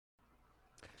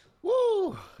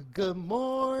Woo! Good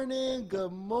morning.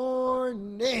 Good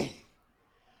morning.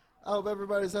 I hope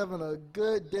everybody's having a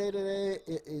good day today.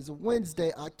 It is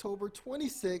Wednesday, October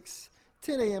 26th,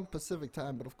 10 a.m. Pacific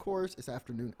time, but of course, it's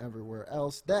afternoon everywhere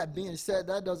else. That being said,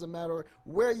 that doesn't matter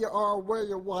where you are, where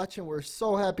you're watching. We're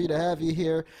so happy to have you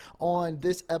here on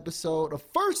this episode of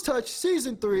First Touch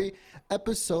Season 3,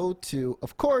 Episode 2.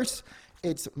 Of course,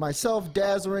 it's myself,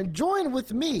 Dazzlerin. Joined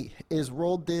with me is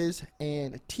Roll Diz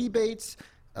and T-Bates.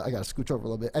 I gotta scooch over a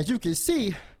little bit. As you can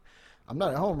see, I'm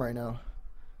not at home right now.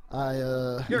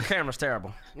 Your camera's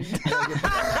terrible. I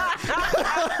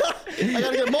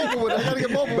gotta get mobile with it.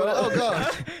 Oh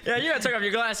gosh. Yeah, you gotta take off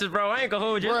your glasses, bro. I ain't gonna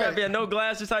hold you. It's gotta be a no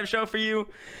glasses type show for you.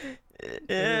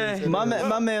 Yeah.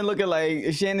 My man looking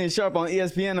like Shannon Sharp on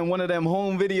ESPN in one of them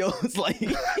home videos.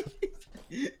 Like,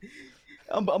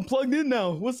 I'm plugged in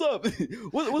now. What's up? What's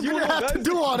You going didn't on, have to guys?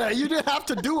 do all that. You didn't have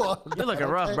to do all that. You're looking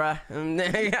rough, bro.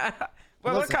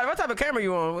 What type of camera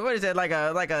you on? What is that? Like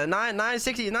a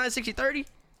 960 30?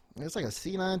 It's like a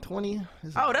C920.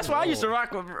 Oh, that's why I used to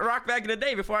rock back in the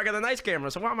day before I got a nice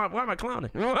camera. So why am I clowning?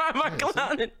 Why am I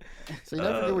clowning? So you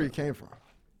never knew where you came from.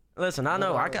 Listen, I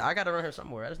know. I got it around here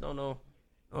somewhere. I just don't know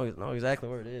exactly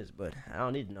where it is, but I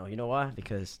don't need to know. You know why?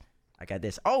 Because I got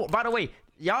this. Oh, by the way,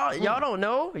 y'all don't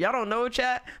know,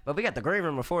 chat, but we got the green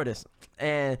room before this.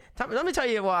 And let me tell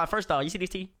you why. First off, you see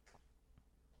these teeth?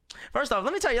 First off,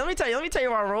 let me tell you why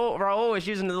Raul is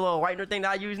using the little whitener thing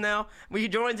that I use now. When he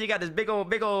joins, he got this big old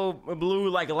blue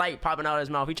like light popping out of his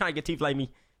mouth. He trying to get teeth like me.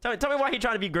 Tell me why he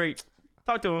trying to be great.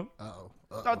 Talk to him.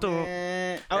 Talk to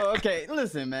him. Oh, okay.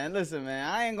 Listen, man.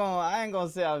 I ain't gonna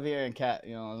sit out here and cat.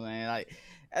 You know what I'm saying? Like,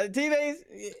 T-Bates,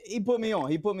 he put me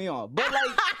on. But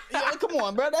like, come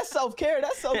on, bro. That's self-care.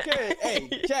 Hey,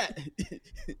 chat.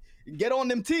 Get on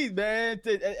them teeth, man.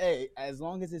 Hey, as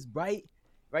long as it's bright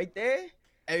right there,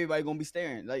 everybody gonna be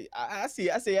staring. Like, I see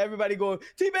everybody going,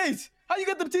 T-Bates, how you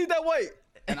get them teeth that white?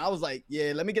 And I was like,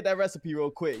 yeah, let me get that recipe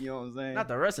real quick. You know what I'm saying? Not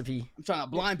the recipe. I'm trying to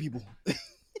blind people.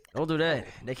 Don't do that.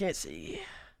 They can't see.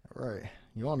 Right.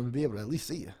 You want them to be able to at least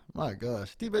see you. My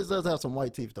gosh. T-Bates does have some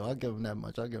white teeth, though. I'll give him that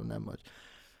much.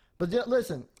 But yeah,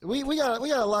 listen, we got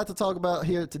a lot to talk about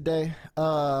here today.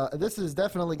 This is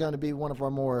definitely going to be one of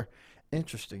our more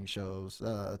interesting shows,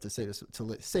 to say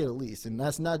the least, and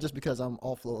that's not just because I'm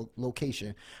off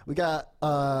location. We're gonna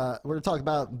talk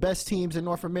about best teams in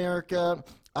North America.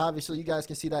 Obviously, you guys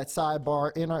can see that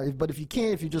sidebar but if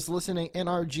you're just listening,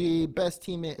 NRG, best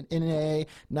team in NA,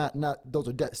 not those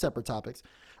are separate topics.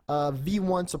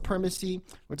 V1 supremacy.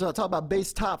 We're gonna talk about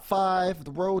base top 5,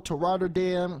 the road to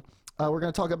Rotterdam. We're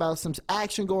going to talk about some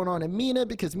action going on in MENA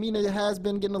because MENA has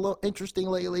been getting a little interesting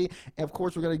lately. And, of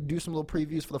course, we're going to do some little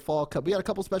previews for the Fall Cup. We got a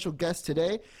couple special guests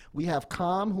today. We have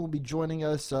Comm, who will be joining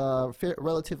us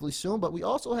relatively soon. But we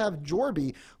also have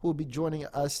Jorby, who will be joining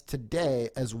us today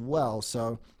as well.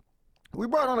 So we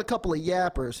brought on a couple of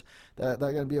yappers that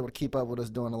are going to be able to keep up with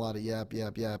us doing a lot of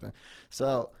yapping.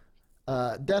 So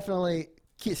definitely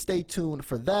stay tuned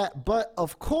for that. But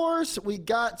of course, we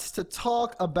got to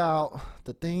talk about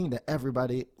the thing that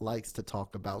everybody likes to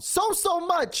talk about so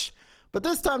much. But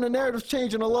this time the narrative's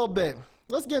changing a little bit.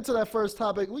 Let's get to that first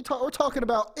topic. We're talking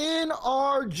about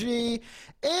NRG,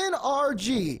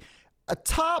 a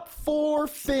top 4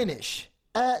 finish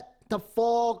at the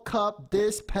Fall Cup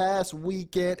this past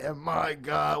weekend. And my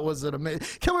God, was it amazing.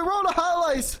 Can we roll the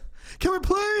highlights? Can we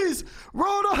please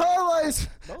roll the highlights?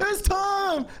 It's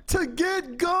time to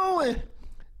get going.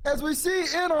 As we see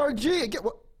NRG.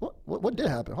 What did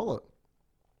happen? Hold up.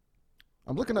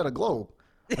 I'm looking at a globe.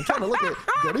 I'm trying to look at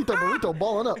Dorito Burrito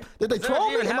balling up. Did they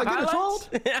troll me? Am I getting trolled?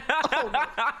 Oh, no.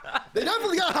 They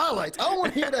definitely got highlights. I don't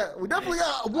want to hear that. We definitely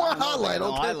got one highlight.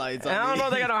 Okay. Highlights. I don't know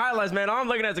if they got no highlights, man. I'm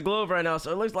looking at the globe right now,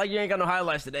 so it looks like you ain't got no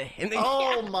highlights today.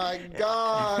 Oh my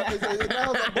God.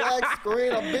 Now it's a black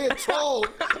screen. I'm being trolled.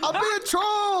 This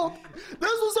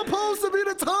was supposed to be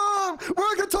the time where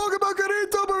I can talk about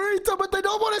Dorito Burrito, but they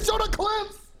don't want to show the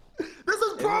clips. This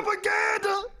is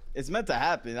propaganda. It's meant to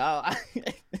happen.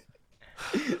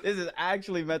 This is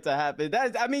actually meant to happen.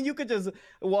 You could just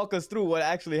walk us through what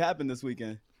actually happened this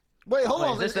weekend. Wait, hold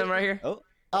on. Is this them right here? Oh,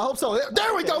 I hope so.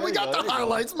 There we go. We got the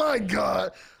highlights. My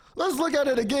God. Let's look at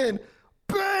it again.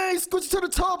 Bang! Switch to the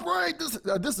top right. Is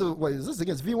this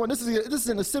against V1? This is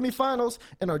in the semifinals.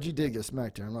 NRG did get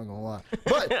smacked here. I'm not gonna lie,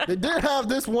 but they did have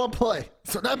this one play,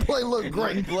 so that play looked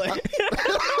great.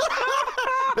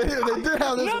 They did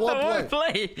have this one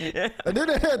play. And then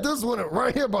they had this one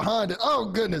right here behind it. Oh,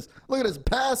 goodness. Look at this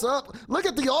pass up. Look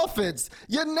at the offense.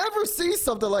 You never see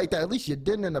something like that. At least you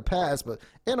didn't in the past, but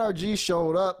NRG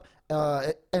showed up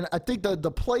And I think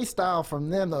the play style from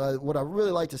them, what I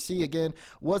really like to see again,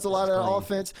 was a lot of that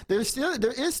offense. There is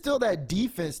still that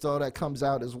defense though that comes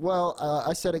out as well.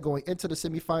 I said it going into the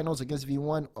semifinals against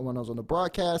V1 when I was on the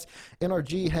broadcast.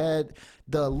 NRG had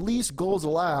the least goals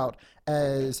allowed.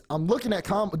 As I'm looking at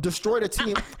destroy the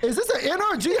team. Is this an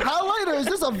NRG highlight or is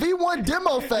this a V1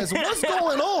 demo fest? What's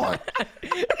going on?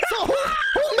 So who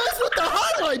messed with the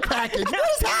highlight package? What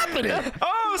is happening?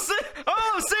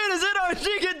 Seeing as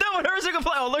NRG get done with every single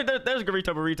play. Oh, look, there's a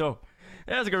burrito.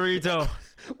 There's a burrito.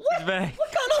 What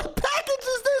kind of package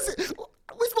is this?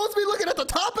 We're supposed to be looking at the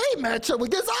top 8 matchup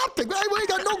against Optic. We ain't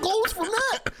got no goals from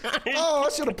that. Oh, I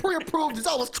should have pre-approved this.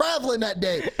 I was traveling that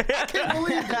day. I can't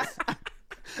believe this.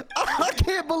 I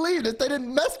can't believe this. They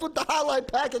didn't mess with the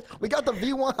highlight package. We got the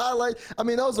V1 highlight. I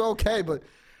mean, those are okay, but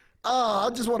I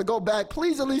just want to go back.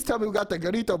 Please at least tell me we got the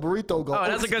burrito goal. Oh,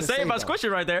 that's a good save by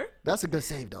Squishy right there. That's a good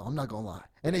save, though. I'm not going to lie.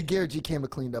 And then Garrett G came and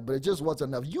cleaned up, but it just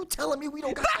wasn't enough. You telling me we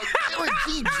don't got a Garrett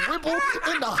G dribble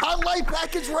in the highlight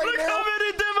package right Look now? how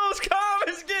many demos Comm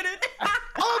is getting.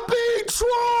 I'm being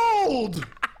trolled.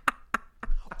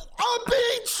 I'm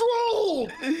being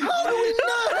trolled. How do we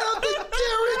not have the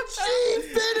Garrett G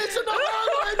finish in the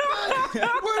highlight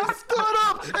package? Where he stood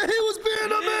up and he was being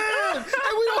a man,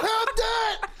 and we don't have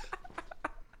that.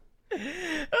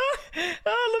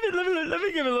 Let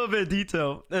me give a little bit of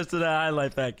detail as to that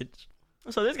highlight package.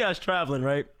 So this guy's traveling,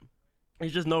 right?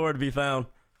 He's just nowhere to be found.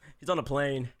 He's on a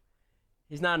plane.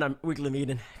 He's not in a weekly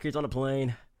meeting. He's on a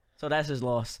plane. So that's his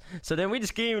loss. So then we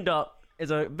just schemed up. It's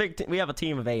a big. We have a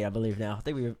team of 8, I believe now. I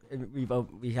think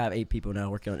we have 8 people now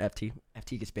working on FT.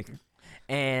 FT gets bigger,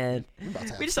 and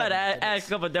we decided to add a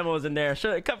couple of demos in there.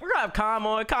 We're gonna have Comm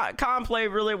on. Comm played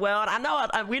really well, and I know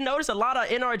we noticed a lot of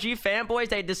NRG fanboys.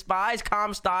 They despise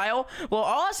Comm style. Well,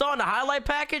 all I saw in the highlight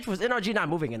package was NRG not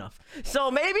moving enough.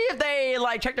 So maybe if they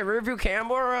like checked the rearview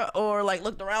camera or like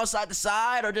looked around side to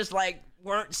side or just like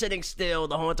weren't sitting still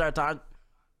the whole entire time.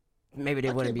 Maybe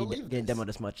they wouldn't be getting demoed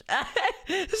as much. So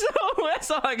that's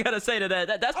all I gotta say to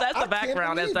that. That's the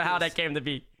background as to how that came to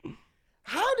be.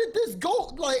 How did this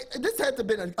go? Like, this had to have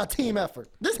been a team effort.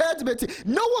 This had to be a team.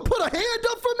 No one put a hand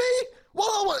up for me?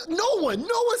 Well, no one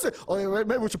said, oh, yeah,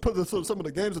 maybe we should put some of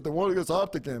the games that they wanted against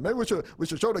Optic in. Maybe we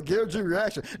should show the Garrett G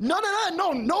reaction. None of that. No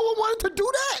one wanted to do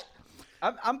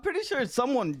that. I'm pretty sure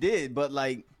someone did, but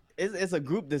like it's a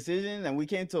group decision, and we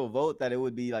came to a vote that it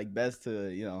would be like best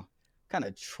to kind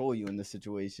of troll you in this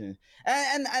situation.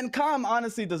 And Comm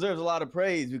honestly deserves a lot of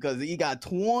praise because he got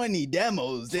 20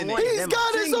 demos in it. He's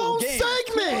got his own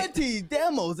segment. 20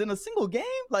 demos in a single game?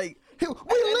 Like, we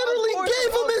literally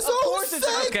gave him his own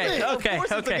segment. Okay. Of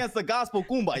course it's against the gospel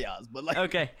kumbayas, but like.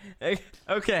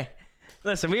 Okay.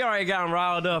 Listen, we already got him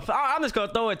riled up. I'm just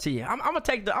gonna throw it to you. I'm gonna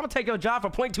take your job for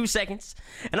 0.2 seconds,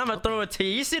 and I'm gonna throw it to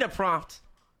you. You see the prompt?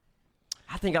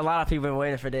 I think a lot of people been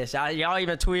waiting for this. Y'all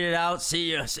even tweeted out,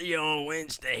 see you on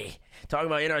Wednesday. Talking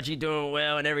about NRG doing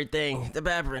well and everything. The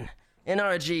Babrin.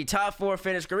 NRG, top 4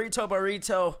 finish. Garrito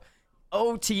Burrito.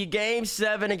 OT, game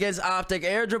 7 against Optic.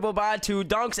 Air dribble by 2.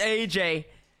 Dunks AJ.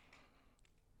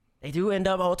 They do end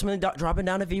up ultimately dropping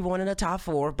down to V1 in the top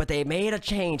 4, but they made a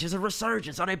change. It's a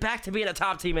resurgence. Are they back to being a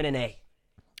top team in NA?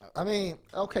 I mean,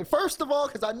 okay, first of all,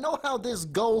 because I know how this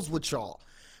goes with y'all.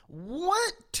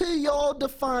 What to y'all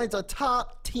defines a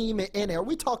top team in NA? Are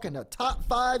we talking a top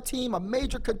 5 team, a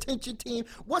major contention team?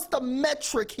 What's the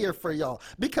metric here for y'all?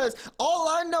 Because all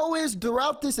I know is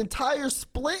throughout this entire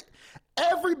split,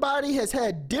 everybody has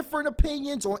had different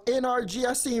opinions on NRG.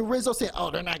 I seen Rizzo saying, oh,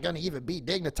 they're not going to even beat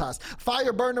Dignitas.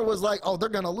 Fireburner was like, oh, they're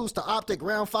going to lose to Optic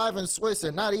round 5 in Swiss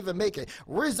and not even make it.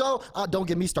 Rizzo, don't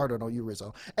get me started on you,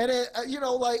 Rizzo. And then,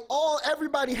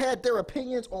 everybody had their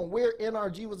opinions on where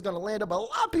NRG was going to land up, but a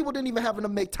lot of people didn't even have them to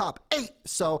make top 8.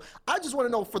 So I just want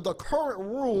to know for the current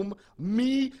room,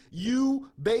 me,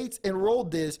 you, Bates, and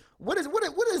Roldiz, what is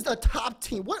the top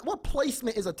team? What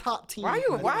placement is a top team?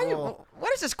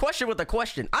 What is this question with a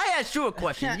question? I asked you a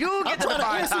question. You get to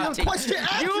define top team.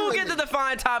 You get to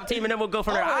define top team, and then we'll go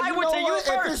from there. I went to you first.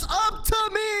 If it's up to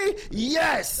me,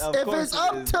 yes. If it's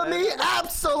up to me,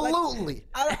 absolutely.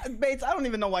 Bates, I don't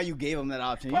even know why you gave him that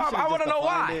option. I want to know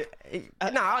why.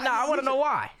 I want to know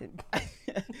why.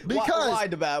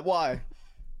 Why?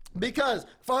 Because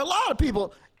for a lot of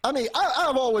people, I mean,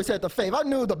 I've always had the faith. I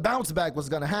knew the bounce back was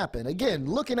going to happen. Again,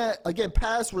 looking at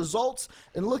past results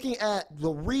and looking at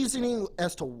the reasoning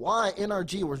as to why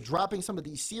NRG was dropping some of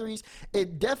these series,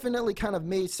 it definitely kind of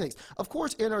made sense. Of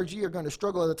course, NRG are going to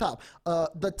struggle at the top.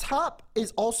 The top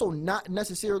is also not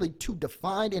necessarily too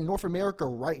defined in North America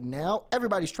right now.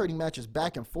 Everybody's trading matches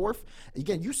back and forth.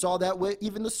 Again, you saw that with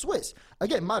even the Swiss.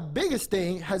 Again, my biggest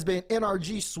thing has been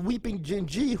NRG sweeping Gen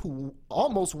G, who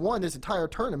almost won this entire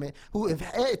tournament, who have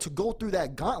had to go through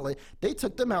that gauntlet. They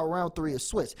took them out round 3 of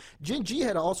Swiss. Gen G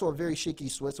had also a very shaky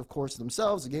Swiss, of course,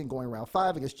 themselves, again, going round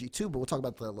 5 against G2, but we'll talk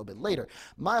about that a little bit later.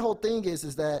 My whole thing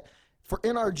is that for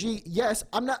NRG, yes,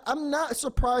 I'm not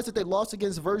surprised that they lost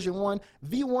against version 1.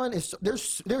 V1 is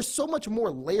there's so much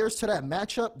more layers to that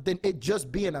matchup than it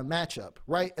just being a matchup,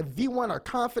 right? V1 are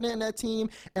confident in that team,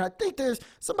 and I think there's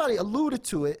somebody alluded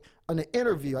to it in the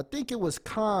interview. I think it was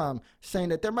Comm saying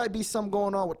that there might be some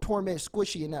going on with Torment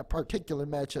Squishy in that particular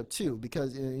matchup too,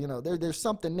 because there's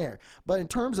something there. But in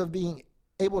terms of being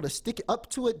able to stick up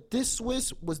to it, this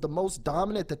Swiss was the most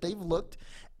dominant that they've looked,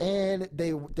 and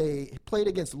they played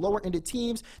against lower-ended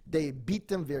teams. They beat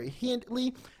them very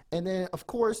handily. And then, of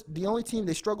course, the only team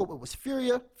they struggled with was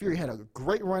Furia. Furia had a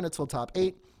great run until top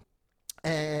 8.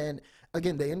 And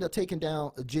again, they ended up taking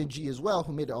down Gen G as well,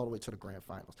 who made it all the way to the grand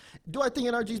finals. Do I think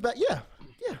NRG's back? Yeah.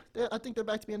 I think they're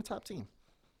back to being a top team.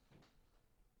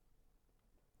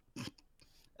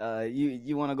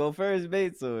 You want to go first,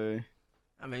 Bates, or?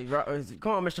 I mean,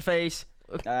 come on, Mr. Face.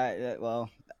 Well,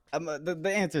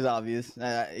 the answer's obvious.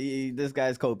 This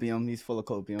guy's copium. He's full of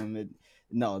copium.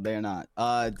 No, they're not.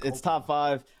 It's top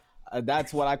 5.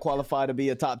 That's what I qualify to be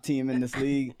a top team in this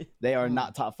league. They are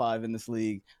not top 5 in this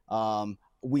league.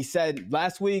 We said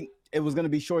last week it was going to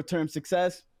be short-term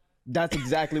success. That's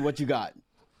exactly what you got.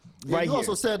 Right you here.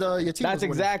 Also said your team. That's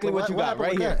exactly what you got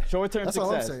right here. Short-term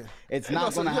success. It's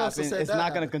not going to happen. It's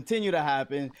not going to continue to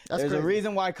happen. There's a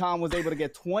reason why Comm was able to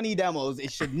get 20 demos.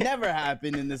 It should never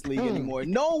happen in this league anymore.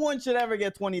 No one should ever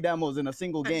get 20 demos in a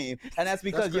single game, and that's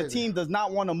because your team does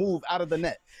not want to move out of the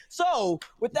net. So,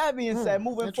 with that being said,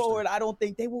 moving forward, I don't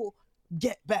think they will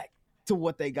get back to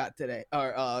what they got today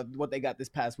or what they got this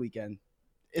past weekend.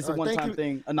 It's a one-time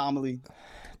thing, anomaly.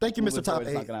 Thank you, Mr. Top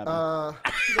 8.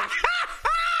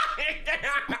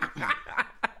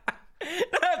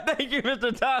 Thank you,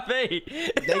 Mr. Top 8.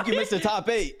 Thank you, Mr. Top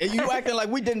 8. And you acting like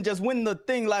we didn't just win the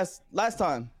thing last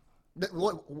time.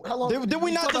 How long did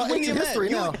we not just win the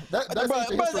event?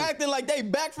 Bro's acting like they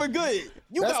back for good.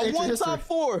 You got one top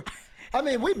 4. I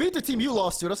mean, we beat the team you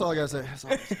lost to. That's all I gotta say.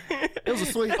 It was a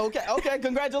sweep. Okay.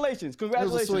 Congratulations.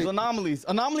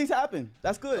 Anomalies happen.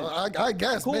 That's good. I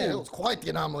guess, cool. Man, it was quite the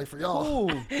anomaly for y'all.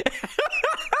 Cool.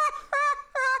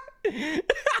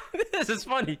 This is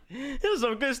funny. This is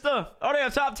some good stuff. Oh, they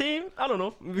have top team? I don't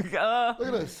know. Look at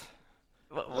this.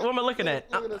 What am I looking at?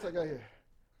 Look at this I got here.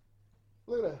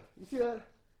 Look at that. You see that?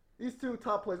 These 2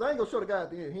 top players. I ain't gonna show the guy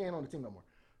at the end. He ain't on the team no more.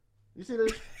 You see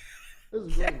this? This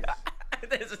is greatness.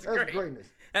 That's greatness.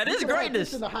 That is greatness.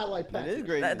 This in the highlight pack. That is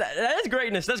greatness. That is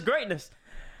greatness. That's greatness.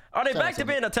 Are they back to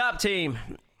being a top team?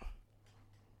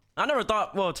 I never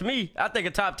thought. Well, to me, I think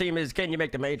a top team is can you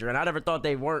make the major, and I never thought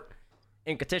they weren't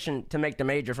in contention to make the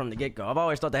major from the get-go. I've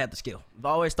always thought they had the skill. I've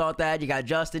always thought that. You got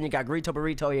Justin, you got Grito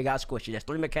Burrito, you got Squishy. There's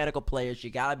 3 mechanical players.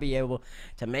 You got to be able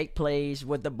to make plays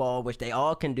with the ball, which they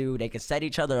all can do. They can set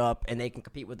each other up, and they can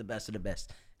compete with the best of the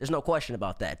best. There's no question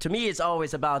about that. To me, it's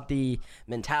always about the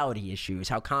mentality issues,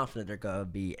 how confident they're going to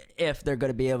be, if they're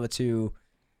going to be able to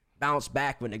bounce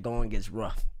back when the going gets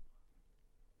rough.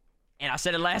 And I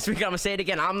said it last week, I'm going to say it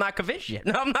again. I'm not convinced yet.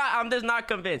 I'm just not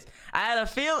convinced. I had a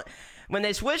feeling. When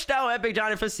they switched out Epic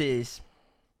Johnny for Sizz,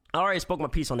 I already spoke my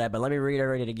piece on that, but let me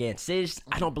reiterate it again. Sizz,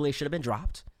 I don't believe should have been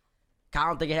dropped. I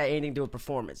don't think it had anything to do with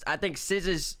performance. I think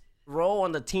Sizz's role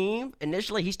on the team,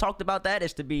 initially, he's talked about that,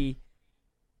 is to be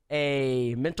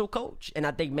a mental coach. And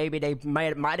I think maybe they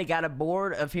might have got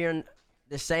bored of hearing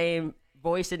the same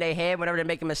voice in their head whenever they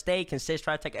make a mistake. And Sizz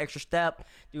try to take an extra step,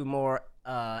 do more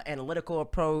analytical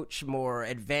approach, more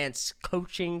advanced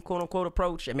coaching, quote-unquote,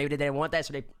 approach. And maybe they didn't want that,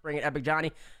 so they bring in Epic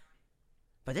Johnny.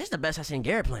 But this is the best I've seen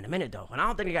Garrett play in a minute, though. And I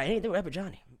don't think he got anything to do with Epic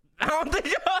Johnny. I don't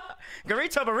think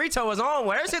Garrito Burrito was on.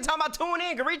 Every single time I tune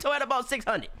in, Garrito had about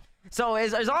 600. So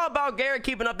it's all about Garrett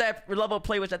keeping up that level of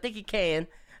play, which I think he can.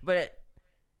 But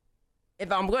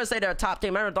if I'm going to say they're a top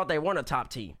team, I never thought they weren't a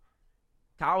top team.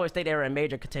 I always think they were in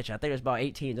major contention. I think there's about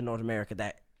 8 teams in North America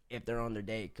that, if they're on their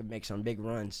day, could make some big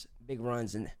runs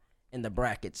in the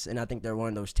brackets. And I think they're one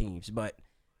of those teams. But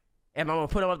am I going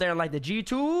to put them up there in like the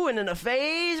G2 and in the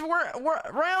phase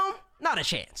realm? Not a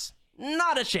chance.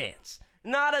 Not a chance.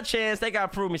 Not a chance. They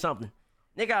got to prove me something.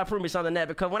 They got to prove me something there,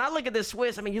 because when I look at this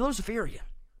Swiss, I mean, you lose to Furia.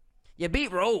 You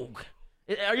beat Rogue.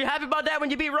 Are you happy about that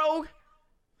when you beat Rogue?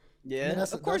 Yeah,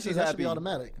 of course he's that should happy. be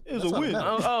automatic. It was That's a win.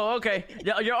 automatic. Oh, okay.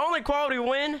 Your only quality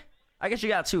win, I guess you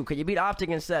got 2, because you beat Optic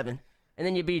in 7, and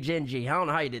then you beat Gen G. I don't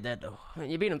know how you did that, though.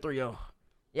 You beat him 3-0.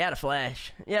 You had a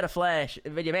flash,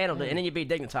 but you handled it, and then you beat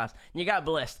Dignitas. And you got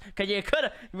blessed. Because you could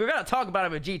have, we're going to talk about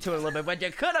him in G2 in a little bit, but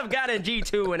you could have gotten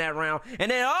G2 in that round,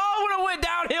 and then all would have went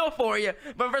downhill for you.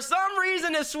 But for some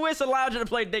reason, the Swiss allowed you to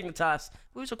play Dignitas.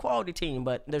 It was a quality team,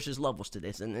 but there's just levels to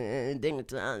this. And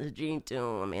Dignitas,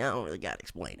 G2, I mean, I don't really got to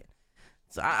explain it.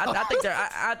 So I think they're,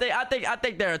 I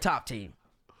think they're a top team.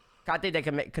 I think they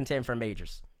can contend for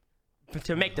majors,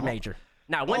 to make the major.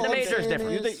 Now, win the major is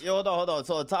different. You think, hold on.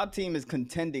 So a top team is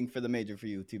contending for the major for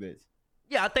you, T-Baze?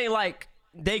 Yeah, I think like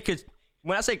they could.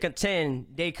 When I say contend,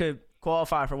 they could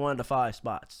qualify for one of the 5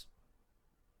 spots.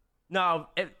 No,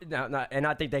 and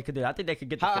I think they could do it. I think they could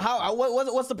get.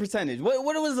 What's the percentage? What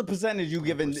was the percentage you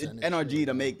giving NRG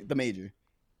to make the major?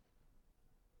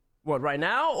 What, right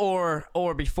now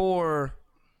or before?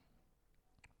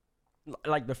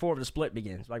 Like before the split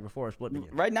begins. Right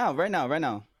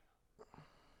now.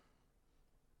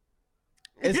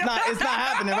 It's not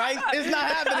happening, right? It's not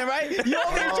happening, right? You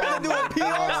over here trying to do a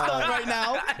PR stunt right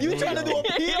now. You trying to do a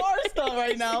PR stunt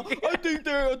right now. I think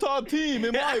they're a top team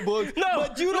in my book. No,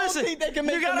 but you don't think they can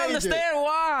make the major. You gotta understand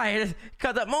why.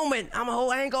 Because at the moment,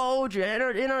 I ain't gonna hold you.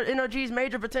 NRG's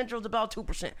major potential is about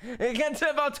 2%. It gets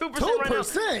to about 2%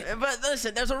 right now. But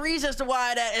listen, there's a reason as to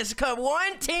why that is, because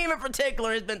one team in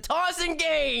particular has been tossing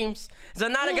games. So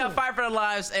now they got to fight for their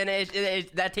lives, and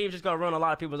that team's just going to ruin a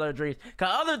lot of people's other dreams. Because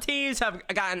other teams have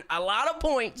gotten a lot of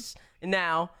points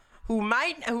now who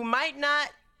might not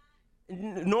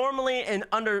normally and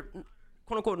under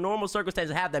quote-unquote normal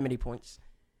circumstances have that many points.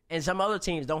 And some other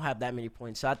teams don't have that many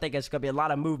points. So I think it's going to be a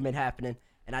lot of movement happening.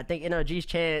 And I think NRG's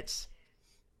chance,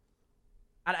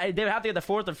 they would have to get the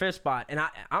 4th or 5th spot. And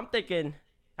I'm thinking,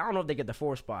 I don't know if they get the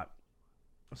 4th spot.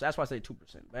 So that's why I say 2%.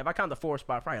 But if I count the 4th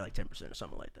spot, probably like 10% or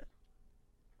something like that.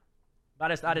 I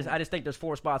just think there's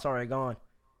 4 spots already gone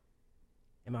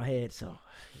in my head, so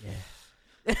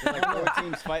yeah. So like 4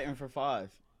 teams fighting for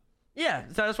 5. Yeah,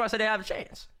 so that's why I said they have a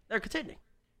chance. They're contending.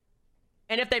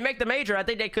 And if they make the major, I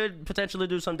think they could potentially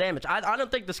do some damage. I don't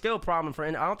think the skill problem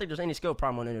I don't think there's any skill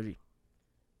problem on Energy.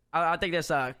 I think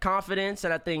there's confidence,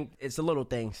 and I think it's the little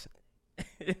things.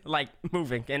 Like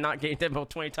moving and not getting them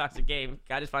 20 times a game.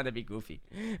 I just find that be goofy.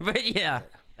 But yeah,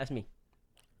 that's me.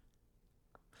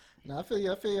 No, I feel you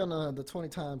on the 20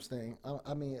 times thing.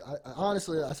 I mean, I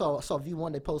honestly, I saw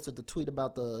V1, they posted the tweet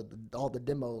about all the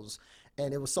demos,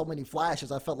 and it was so many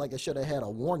flashes. I felt like it should have had a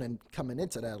warning coming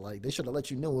into that. Like, they should have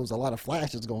let you know it was a lot of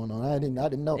flashes going on. I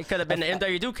didn't know. It could have been the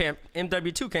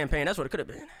MW2 campaign. That's what it could have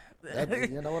been.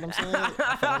 You know what I'm saying?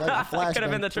 I felt like a flash could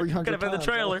have been the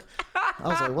trailer. I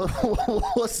was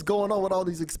like, what's going on with all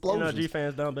these explosions? G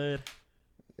fans down bad.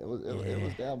 It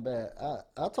was down bad.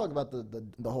 I'll talk about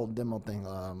the whole demo thing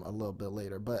a little bit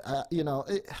later, but I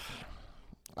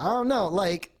don't know.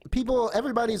 Like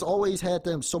everybody's always had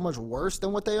them so much worse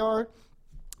than what they are,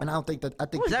 and I think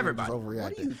who's everybody? Overreacting.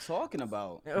 What are you talking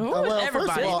about? Who is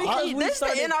everybody? This is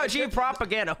the NRG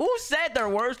propaganda. Who said they're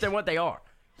worse than what they are?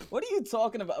 What are you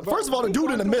talking about? Bro, first of all, the dude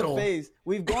in the middle.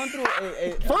 We've gone through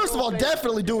a first of all,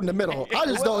 definitely dude in the middle. I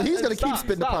just know he's going to keep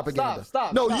spitting the propaganda.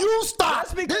 Stop. No, you stop.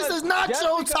 This is not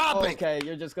your topic. Okay,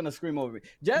 you're just going to scream over me.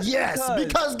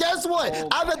 Because guess what?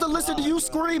 I've had to listen to you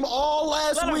scream all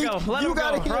last week. You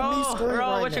got to hear me scream right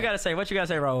now. What you got to say? What you got to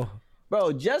say, Ro?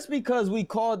 Bro, just because we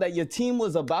called that your team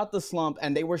was about to slump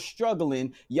and they were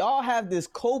struggling, y'all have this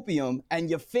copium and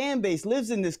your fan base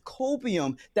lives in this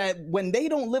copium that when they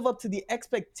don't live up to the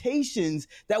expectations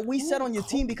that we set on your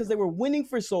team because they were winning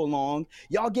for so long,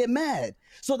 y'all get mad.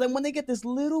 So then when they get this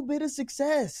little bit of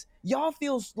success, y'all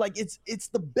feel like it's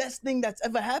the best thing that's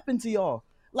ever happened to y'all.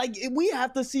 Like, we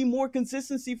have to see more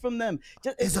consistency from them.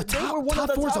 They were one of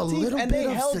the top teams, and they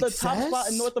held the top spot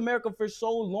in North America for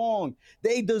so long.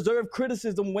 They deserve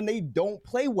criticism when they don't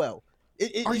play well.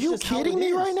 Are you kidding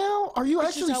me right now? Are you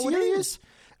actually serious?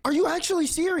 Are you actually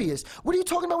serious? What are you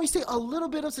talking about when you say a little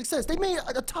bit of success? They made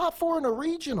a top 4 in a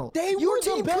regional. They were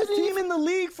the best team in the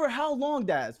league for how long,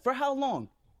 Daz? For how long?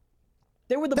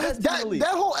 They were the best team in the league.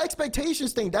 That whole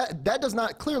expectations thing, that does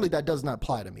not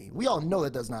apply to me. We all know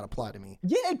that does not apply to me.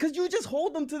 Yeah, because you just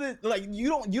hold them to the you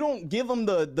don't give them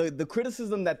the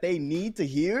criticism that they need to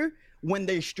hear when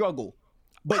they struggle,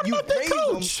 but you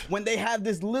praise them when they have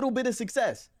this little bit of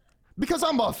success. Because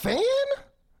I'm a fan.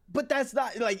 But that's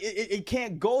not it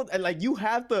can't go you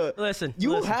have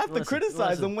to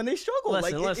criticize them when they struggle.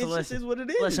 It just is what it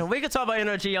is. Listen, we can talk about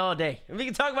NRG all day. We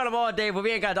can talk about them all day, but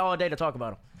we ain't got all day to talk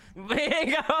about them. We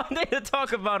ain't got all day to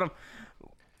talk about them.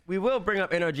 We will bring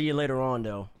up NRG later on,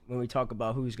 though, when we talk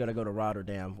about who's going to go to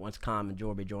Rotterdam once Comm and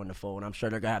Jorby join the fold. I'm sure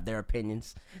they're going to have their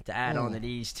opinions to add on to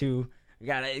these two. You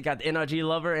got the NRG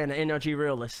lover and the NRG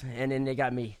realist, and then they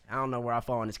got me. I don't know where I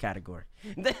fall in this category.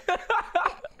 We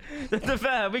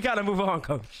got to move on,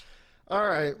 Coach. All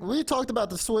right, we talked about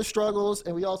the Swiss struggles,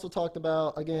 and we also talked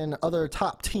about, again, other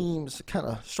top teams kind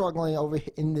of struggling over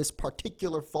in this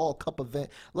particular Fall Cup event.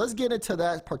 Let's get into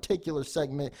that particular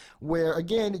segment where,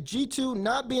 again, G2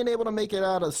 not being able to make it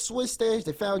out of Swiss stage.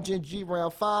 They found Gen G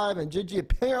round 5, and Gen G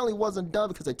apparently wasn't done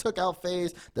because they took out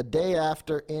FaZe the day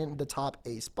after in the top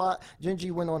 8 spot. Gen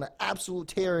G went on an absolute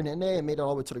tear in NA and made it all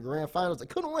the way to the grand finals. They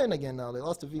couldn't win again, though. They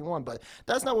lost to V1, but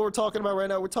that's not what we're talking about right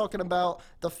now. We're talking about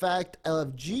the fact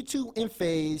of G2 and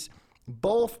FaZe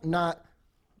both not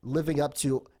living up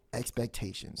to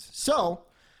expectations. So,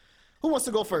 who wants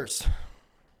to go first?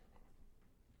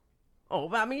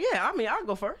 Oh, I mean, I'll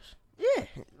go first. Yeah.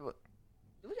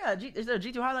 Is there a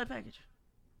G2 highlight package?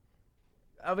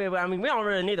 I mean, we don't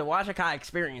really need to watch it. I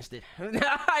experienced it.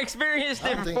 I experienced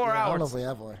it for 4 hours. I don't know if we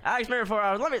have one. I experienced it for 4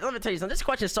 hours. Let me tell you something. This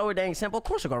question is so dang simple. Of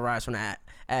course, we're gonna rise from the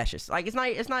ashes. Like it's not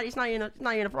even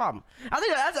a problem. I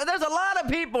think there's a lot of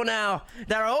people now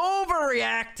that are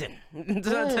overreacting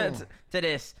to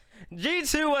this.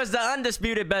 G2 was the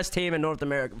undisputed best team in North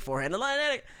America beforehand.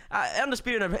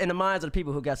 Undisputed in the minds of the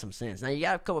people who got some sense. Now, you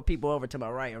got a couple of people over to my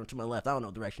right or to my left, I don't know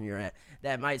what direction you're at,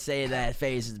 that might say that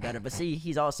FaZe is better. But see,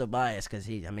 he's also biased because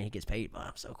he gets paid by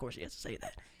him. So, of course, he has to say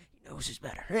that. He knows who's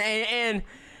better. And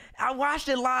I watched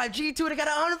it live. G2, they got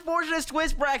an unfortunate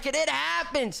Swiss bracket. It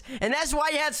happens. And that's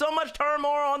why you had so much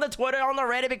turmoil on the Twitter, on the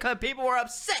Reddit, because people were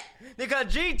upset because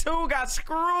G2 got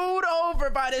screwed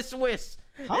over by the Swiss.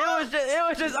 Huh? It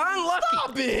was just unlucky.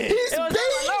 Stop it! He's no.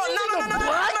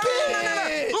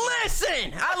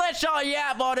 Listen, I let y'all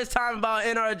yap all this time about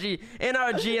NRG and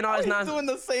all this nonsense. Doing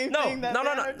the same thing. No.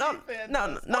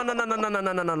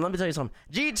 Let me tell you something.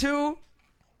 G2,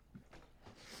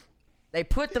 they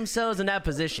put themselves in that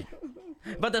position,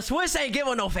 but the Swiss ain't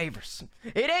giving no favors.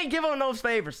 It ain't giving no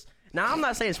favors. Now, I'm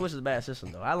not saying Swiss is a bad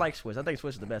system, though. I like Swiss. I think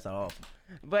Swiss is the best out of all of them.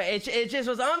 But it just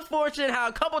was unfortunate how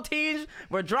a couple teams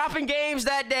were dropping games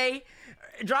that day,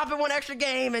 dropping one extra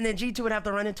game, and then G2 would have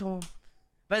to run into them.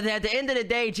 But at the end of the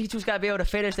day, G2's got to be able to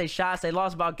finish their shots. They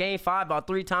lost about game 5 about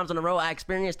 3 times in a row. I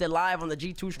experienced it live on the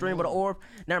G2 stream with the orb.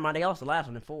 Never mind, they lost the last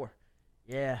one in 4.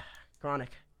 Yeah,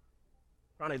 Chronic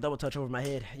double touch over my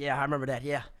head. Yeah, I remember that,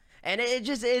 yeah. And it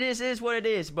is what it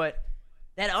is. But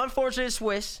that unfortunate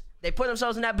Swiss, they put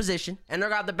themselves in that position, and they're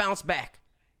going to have to bounce back.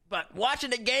 But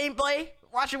watching the gameplay,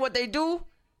 watching what they do,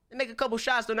 they make a couple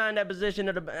shots, they're not in that position,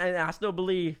 and I still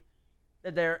believe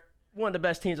that they're one of the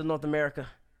best teams in North America,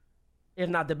 if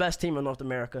not the best team in North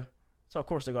America. So, of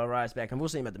course, they're going to rise back, and we'll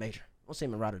see them at the major. We'll see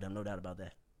them in Rotterdam, no doubt about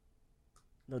that.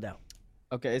 No doubt.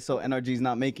 Okay, so NRG's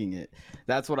not making it.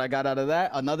 That's what I got out of that.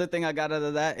 Another thing I got out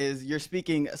of that is you're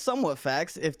speaking somewhat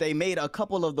facts. If they made a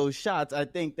couple of those shots, I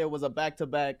think there was a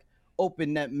back-to-back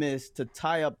open net miss to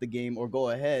tie up the game or go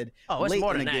ahead late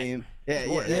more in than the that. game.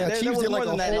 Yeah, Chiefs did like a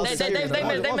whole series.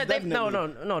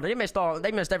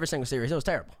 They missed every single series. It was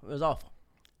terrible. It was awful.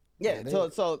 Yeah,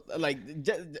 so like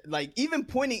even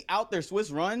pointing out their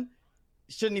Swiss run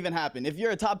shouldn't even happen. If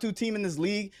you're a top 2 team in this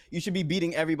league, you should be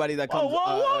beating everybody that comes.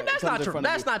 Whoa, that's not true.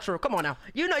 That's not true. Come on now.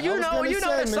 You know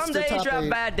that some days you have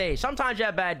bad days. Sometimes you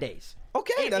have bad days.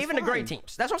 Okay, that's even fine. the great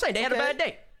teams. That's what I'm saying. They had a bad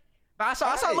day. I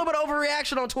saw a little bit of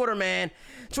overreaction on Twitter, man.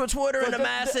 To Twitter and the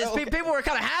masses. People were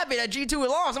kind of happy that G2 had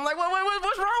lost. I'm like,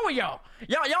 what's wrong with y'all?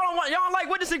 Y'all don't like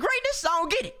witnessing greatness? I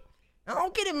don't get it. I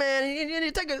don't get it, man. You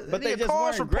take a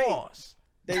pause for pause.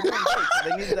 They weren't great. So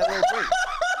they needed that little break.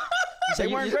 They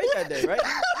weren't great that day, right?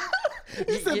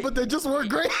 He said, but they just weren't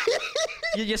great.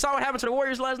 You saw what happened to the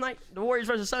Warriors last night? The Warriors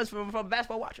versus Suns from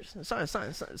basketball watchers.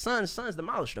 Suns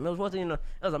demolished them. It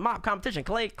was a mock competition.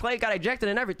 Clay got ejected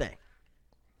and everything.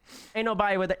 Ain't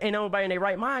nobody in their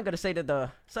right mind gonna say that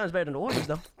the Suns better than the Warriors,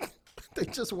 though. They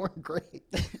just weren't great.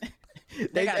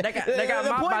 They got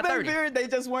mocked by 30. Period, they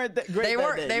just weren't great.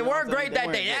 They weren't great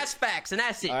that day. That's facts, and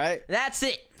that's it. All right, that's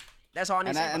it. That's all I need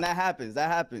to say. And that happens. That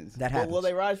happens. But will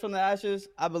they rise from the ashes?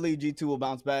 I believe G2 will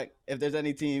bounce back. If there's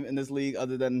any team in this league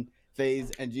other than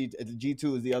FaZe and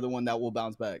G2 is the other one that will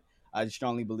bounce back. I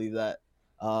strongly believe that.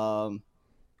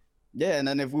 Yeah, and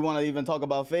then if we want to even talk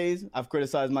about FaZe, I've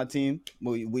criticized my team.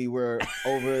 We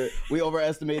overestimated. We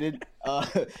overestimated.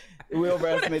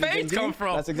 Where did FaZe come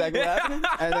from? That's exactly what happened.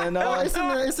 And then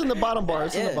it's in the bottom bar.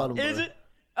 It's in the bottom bar. Is it?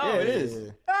 Oh, it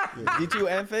is. Yeah. G2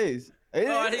 and FaZe.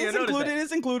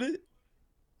 It's included.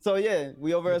 So yeah,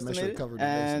 we overestimated,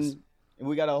 and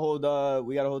we gotta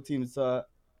hold teams or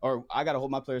I gotta hold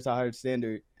my players to a higher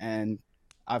standard, and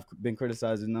I've been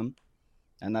criticizing them,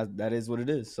 and that is what it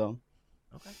is. So.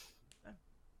 Okay.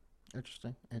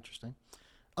 Interesting.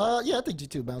 Yeah, I think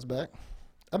G2 bounced back.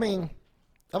 I mean,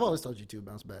 I've always thought G2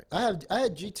 bounced back. I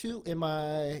had G2 in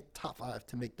my top 5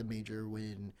 to make the major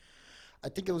when I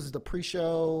think it was the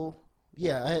pre-show.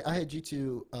 Yeah, I had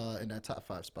G2 in that top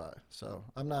 5 spot. So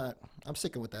I'm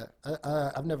sticking with that.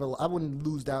 I wouldn't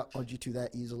lose out on G2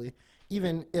 that easily.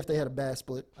 Even if they had a bad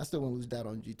split, I still wouldn't lose out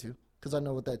on G2 because I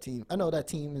know that team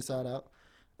inside out.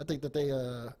 I think that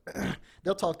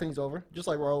they'll talk things over, just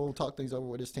like Raul will talk things over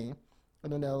with his team,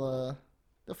 and then they'll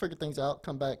figure things out,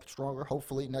 come back stronger,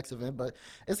 hopefully next event. But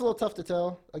it's a little tough to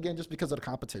tell again, just because of the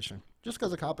competition. You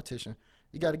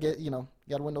got to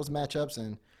win those matchups,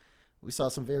 and we saw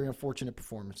some very unfortunate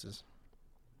performances.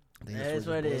 That's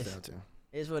what it is.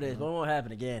 It's what it is. What won't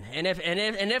happen again? And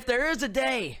if there is a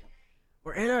day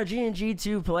where NRG and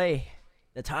G2 play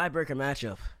the tiebreaker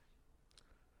matchup.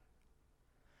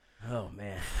 Oh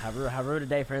man, I ruined the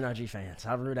day for NRG fans.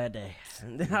 I ruined that day.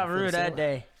 I ruined that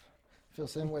day. I feel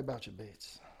the same way about your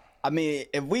Bates. I mean,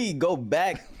 if we go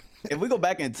back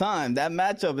in time, that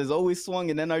matchup is always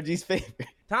swung in NRG's favor.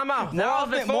 Time out. That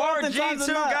was before G2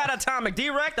 got Atomic.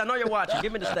 Direct, I know you're watching.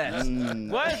 Give me the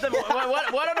stats. What is the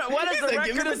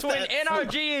record between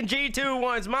NRG and G2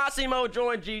 once Massimo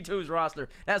joined G2's roster?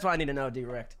 That's what I need to know,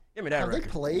 Direct. Give me that record. They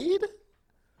played?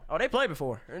 Oh, they played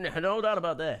before. No doubt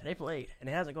about that. They played, and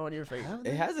it hasn't gone in your favor.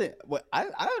 It hasn't. Well, I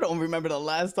don't remember the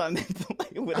last time they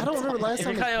played with I don't remember the last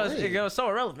time they played. It was so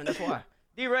irrelevant. That's why.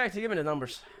 D-Rex, give me the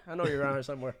numbers. I know you're around here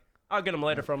somewhere. I'll get them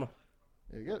later from him.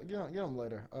 Yeah, get them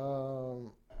later. Are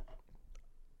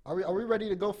we ready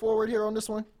to go forward here on this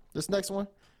one? This next one?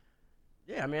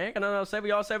 Yeah, I mean, I ain't got nothing else to say.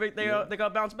 We all said they got to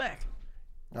bounce back.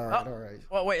 All right.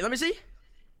 Well, wait, let me see.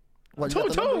 What,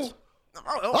 2-2.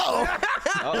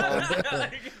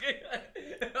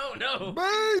 Oh no.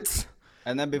 Bates!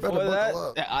 And then before that,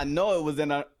 I know it was in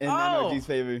NRG's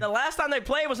favor. The last time they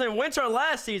played was in winter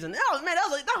last season.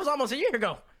 That was almost a year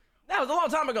ago. That was a long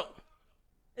time ago.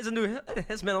 It's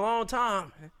been a long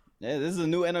time. Yeah, this is a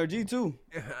new NRG too.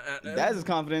 Daz is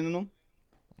confident in them.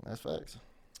 That's facts.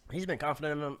 He's been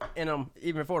confident in them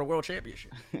even before the World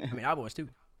Championship. I mean, our boys too.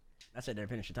 I said they're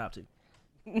finishing top 2.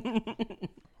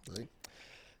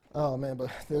 Oh man, but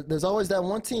there's always that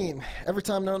one team every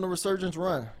time they're on the Resurgence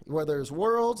run, whether it's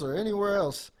Worlds or anywhere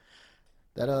else,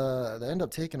 that end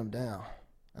up taking them down.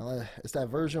 It's that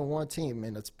version 1 team,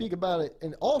 and to speak about it,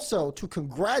 and also to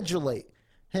congratulate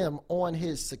him on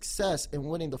his success in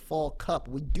winning the Fall Cup.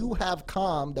 We do have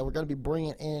Comm that we're going to be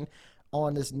bringing in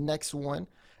on this next one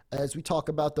as we talk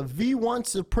about the V1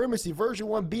 Supremacy, version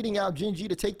 1 beating out Gen G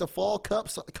to take the Fall Cup.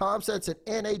 Comm sets an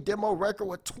NA demo record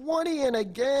with 20 in a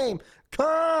game.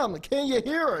 Comm, can you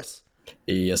hear us?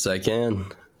 Yes, I can.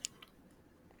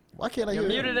 Why can't I hear you?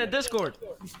 You're muted in Discord.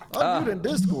 I'm muted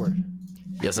in Discord.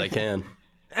 Yes, I can.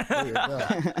 There you go.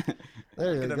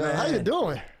 There you go. How you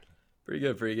doing? Pretty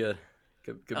good.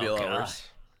 Could be a lot worse.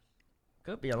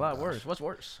 Could be a lot worse. What's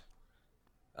worse?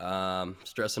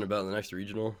 Stressing about the next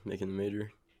regional, making the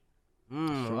major.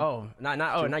 Now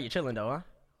you're chilling though, huh?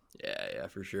 Yeah,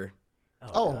 for sure.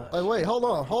 Wait, hold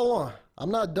on. I'm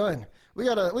not done. We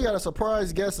got a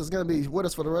surprise guest that's gonna be with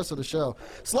us for the rest of the show.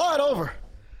 Slide over.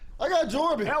 I got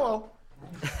Jorby. Hello.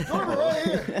 Jorby right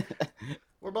here.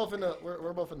 We're both in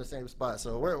the same spot,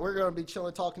 so we're gonna be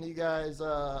chilling, talking to you guys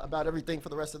about everything for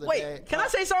the rest of the day. Wait, can I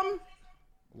say something?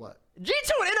 What?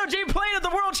 G2 and NRG played at the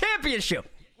World Championship.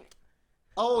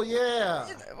 Oh yeah.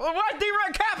 Why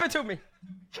D-Run capping to me?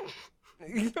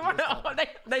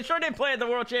 They sure did play at the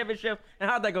World Championship. And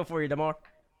how'd that go for you, Damar?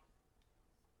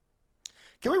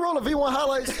 Can we roll the V1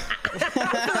 highlights? Let's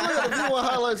look at the V1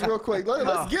 highlights real quick.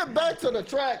 Let's get back to the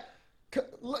track.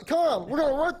 Come, we're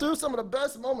gonna run through some of the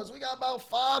best moments. We got about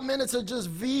 5 minutes of just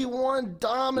V1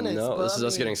 dominance. No, this is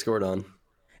us getting scored on.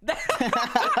 Look,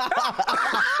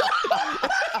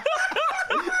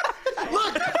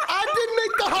 I didn't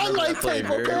make the highlight tape,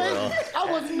 okay? Well.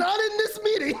 I was not in this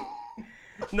meeting.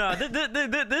 No,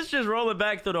 this just rolling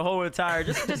back through the whole entire,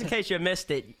 just in case you missed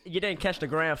it, you didn't catch the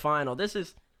grand final. This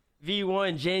is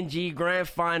V1 Gen G grand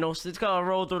finals. It's gonna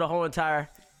roll through the whole entire,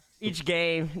 each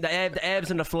game, the ebbs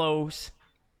and the flows.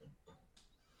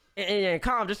 And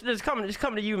Comm, just coming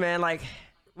to you, man. Like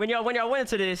when y'all went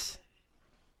into this,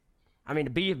 I mean,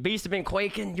 the beast have been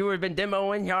quaking. You have been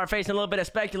demoing. Y'all are facing a little bit of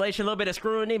speculation, a little bit of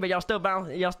scrutiny, but y'all still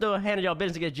handled y'all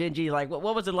business against Gen G. Like,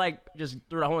 what was it like just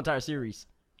through the whole entire series?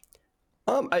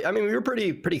 I mean, we were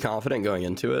pretty confident going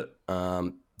into it.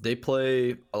 They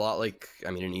play a lot like,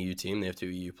 an EU team. They have 2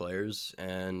 EU players,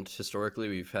 and historically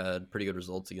we've had pretty good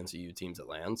results against EU teams at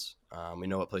LANs. We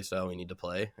know what play style we need to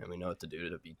play, and we know what to do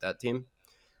to beat that team.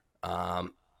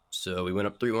 So we went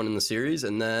up 3-1 in the series,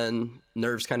 and then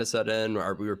nerves kind of set in.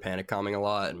 We were panic calming a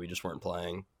lot, and we just weren't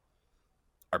playing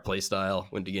our play style.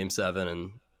 Went to Game 7,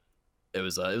 and it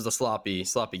was a sloppy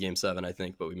Game 7, I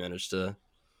think, but we managed to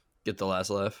get the last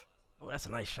laugh. Oh, that's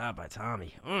a nice shot by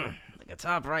Tommy. Like a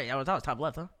top right. I was top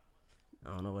left, huh? I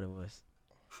don't know what it was.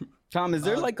 Tom, is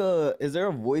there is there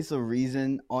a voice of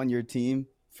reason on your team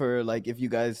for like if you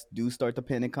guys do start to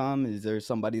panic calm? Is there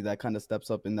somebody that kind of steps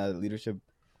up in that leadership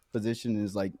position and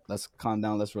is like, let's calm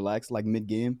down, let's relax, like mid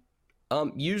game?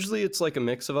 Usually it's like a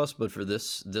mix of us, but for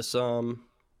this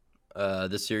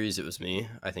series it was me.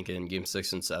 I think in Game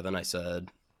 6 and 7 I said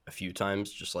a few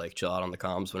times just like chill out on the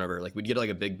comms whenever like we'd get like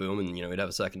a big boom and we'd have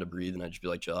a second to breathe and I'd just be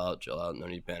like chill out, no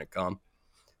need to panic calm.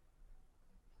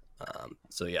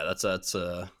 So yeah, that's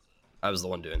I was the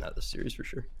one doing that this series for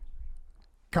sure.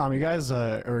 Comm, you guys,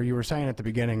 or you were saying at the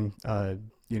beginning,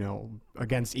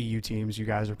 against EU teams, you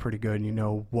guys are pretty good, and you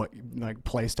know what like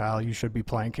play style you should be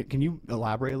playing. Can you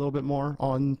elaborate a little bit more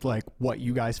on like what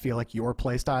you guys feel like your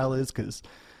play style is? Because,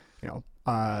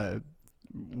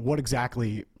 what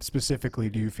exactly specifically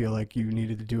do you feel like you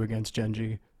needed to do against Gen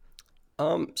G?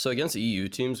 So against EU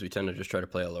teams, we tend to just try to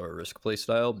play a lower risk play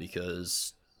style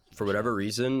because for whatever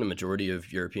reason, the majority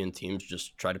of European teams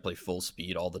just try to play full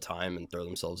speed all the time and throw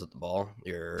themselves at the ball.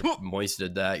 Your Moist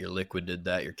did that, your Liquid did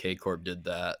that, your K-Corp did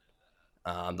that.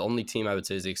 The only team I would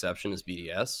say is the exception is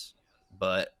BDS,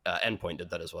 but Endpoint did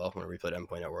that as well when we played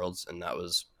Endpoint at Worlds, and that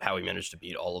was how we managed to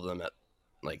beat all of them at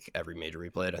like every major we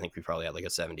played. I think we probably had like a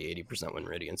 70-80% win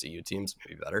rate against EU teams,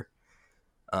 maybe better.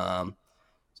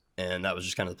 And that was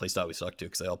just kind of the play style we stuck to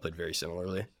because they all played very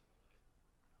similarly.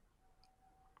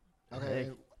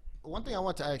 Okay. One thing I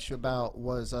want to ask you about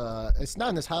was it's not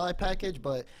in this highlight package,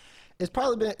 but it's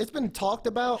been talked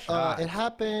about. It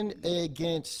happened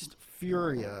against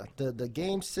Furia, the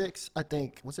Game 6. I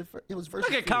think it was versus.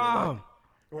 Look at Furia, right? Comm.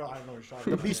 Well, I don't know what you're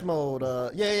talking The beast mode.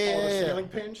 Yeah. Ceiling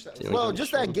pinch. That was Well,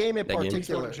 just that game in That game. Beast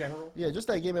mode particular. in general. Yeah, just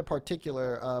that game in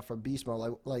particular for beast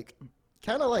mode. Like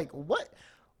kind of like what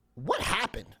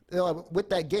happened with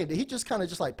that game? Did he just kind of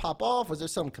just like pop off? Was there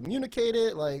something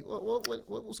communicated? Like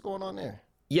what was going on there?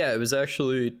 Yeah, it was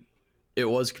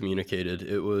communicated.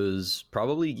 It was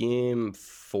probably game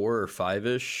 4 or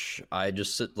 5-ish. I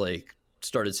just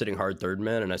started sitting hard third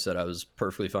man, and I said I was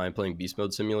perfectly fine playing Beast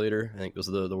Mode Simulator. I think was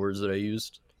the words that I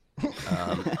used.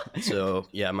 So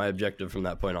yeah, my objective from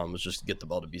that point on was just get the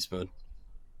ball to Beast Mode.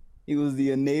 He was the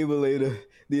enabler,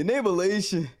 the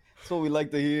enablation. That's what we like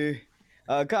to hear.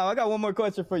 Kyle, I got one more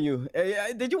question for you.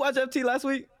 Did you watch FT last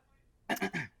week?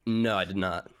 No, I did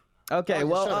not. Okay, Oh,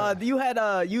 well, sure.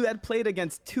 you had played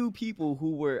against two people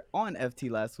who were on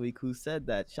FT last week who said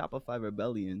that Shopify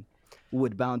Rebellion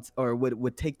would bounce or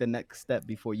would take the next step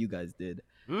before you guys did.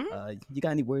 You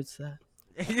got any words to that?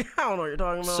 I don't know what you're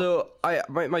talking about. So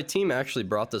my team actually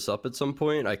brought this up at some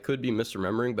point. I could be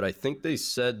misremembering, but I think they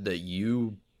said that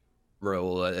you,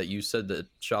 Raul, that you said that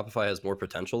Shopify has more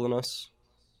potential than us.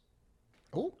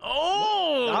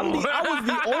 Oh, I was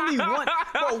the only one.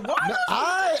 Bro, why No,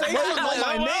 say something on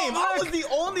my name? I was the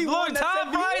only one that top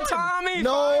said right, V1. Tommy.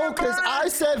 no, because I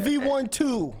said V1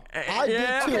 too. I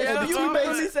Yeah, did too. okay, And that's You fine. were T-Base,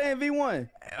 basically saying V1.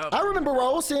 I remember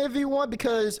Raul saying V1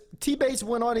 because T-Base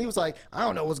went on and he was like, I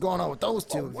don't know what's going on with those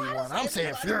two in V1. I'm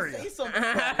saying Fury.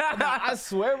 I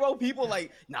swear, bro, people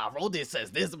like, nah, bro, this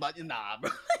says this about you. Nah,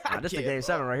 bro. Nah, this is the can't, game bro.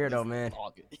 7 right here, though, man.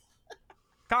 Talking.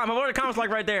 Comm, what are the comments like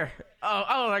right there?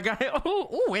 Oh my god.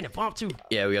 Ooh, and it pumped too.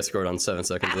 Yeah, we got scored on 7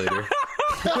 seconds later.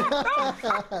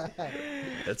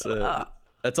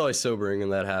 That's always sobering when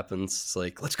that happens. It's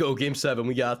like, let's go, game 7,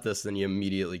 we got this. Then you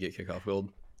immediately get kickoff gold.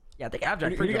 Yeah, I think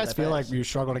Abstract. Who do you guys feel like you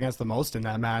struggled against the most in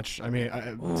that match? I mean,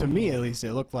 to me at least,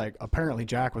 it looked like apparently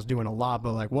Jack was doing a lot,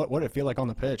 but like, what did it feel like on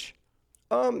the pitch?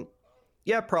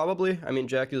 Yeah, probably. I mean,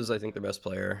 Jack is, I think, the best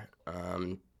player.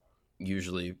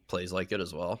 Usually plays like it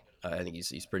as well. I think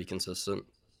he's pretty consistent.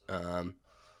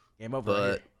 Game over.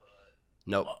 But Right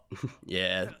nope.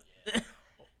 Yeah.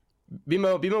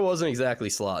 Bimo wasn't exactly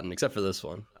slotting, except for this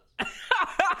one. oh,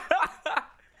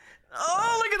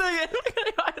 look at that!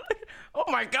 Oh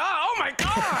my god! Oh my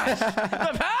gosh!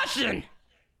 The passion.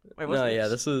 Wait, what's No, this? yeah,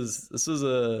 this was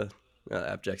a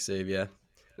abject save. Yeah,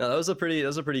 no, that was a pretty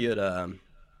good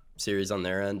series on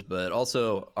their end, but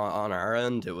also on our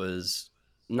end, it was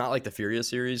not like the Furia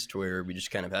series to where we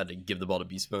just kind of had to give the ball to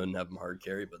Beast Mode and have them hard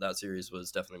carry, but that series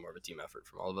was definitely more of a team effort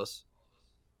from all of us.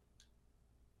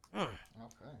 Okay,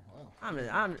 wow.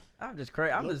 I'm just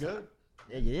crazy. I'm just good.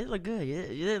 Yeah, you did look good.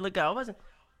 You did look good.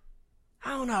 I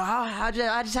don't know. I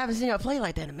just haven't seen y'all play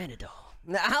like that in a minute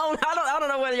though. I don't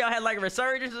know whether y'all had like a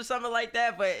resurgence or something like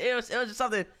that, but it was just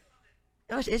something.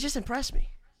 It just impressed me.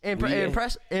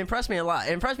 Impressed me a lot.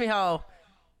 Impressed me how.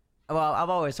 Well,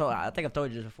 I think I've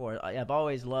told you this before. I've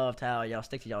always loved how y'all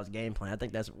stick to y'all's game plan. I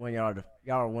think that's when y'all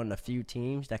are one of the few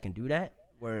teams that can do that,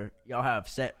 where y'all have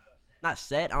not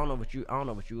set. I don't know what you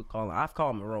would call them. I've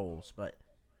called them roles, but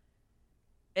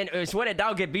and it's when it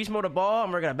doubt get beast mode the ball,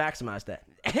 and we're gonna maximize that.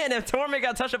 And if Torment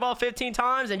got touched the ball 15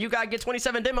 times, and you gotta get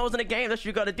 27 demos in the game, that's what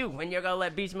you gotta do. When you're gonna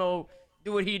let beast mode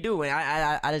do what he do, and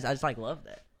I just like love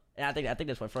that. And I think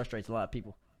that's what frustrates a lot of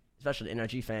people, especially the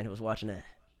NRG fan who was watching that.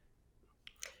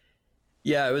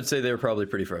 Yeah, I would say they were probably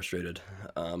pretty frustrated.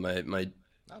 My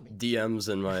DMs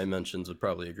and my mentions would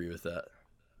probably agree with that.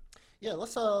 Yeah,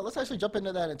 let's actually jump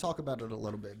into that and talk about it a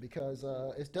little bit, because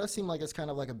it does seem like it's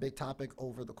kind of like a big topic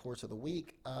over the course of the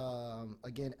week.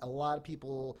 Again, a lot of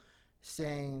people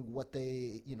saying what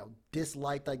they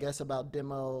disliked, I guess, about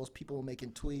demos. People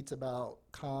making tweets about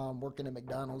Comm working at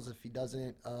McDonald's if he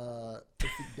doesn't,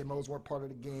 demos weren't part of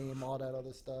the game, all that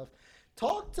other stuff.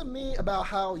 Talk to me about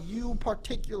how you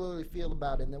particularly feel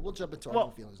about it, and then we'll jump into our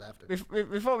own feelings after.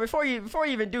 Before you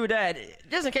even do that,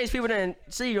 just in case people didn't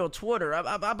see your Twitter,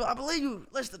 I believe you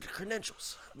listed the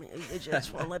credentials. I mean, they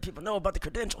just want to let people know about the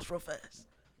credentials real fast.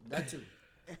 That too.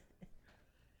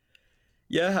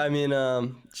 Yeah, I mean, I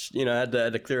had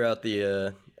to clear out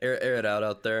the air it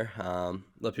out there.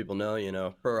 Let people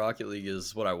know, Pro Rocket League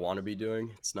is what I want to be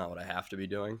doing. It's not what I have to be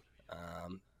doing.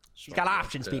 He's got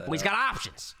options, people. He's got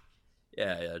options.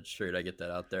 Yeah, straight. I get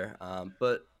that out there.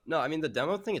 But no, I mean, the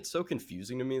demo thing, it's so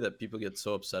confusing to me that people get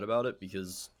so upset about it,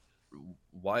 because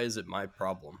why is it my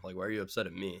problem? Like, why are you upset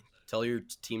at me? Tell your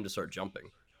team to start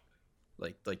jumping.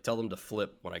 Like tell them to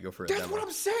flip when I go for a demo. That's what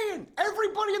I'm saying.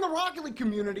 Everybody in the Rocket League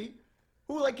community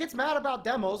who gets mad about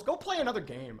demos, go play another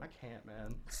game. I can't,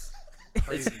 man.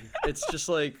 It's just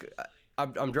like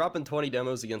I'm dropping 20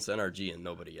 demos against NRG and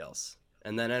nobody else.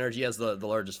 And then NRG has the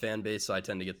largest fan base, so I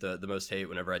tend to get the most hate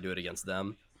whenever I do it against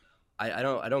them. I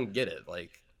don't get it.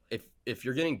 Like, if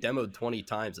you're getting demoed 20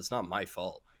 times, it's not my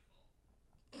fault.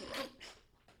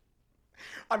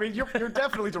 I mean, you're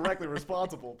definitely directly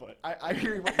responsible, but I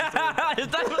hear what you're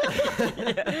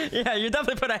saying. yeah, you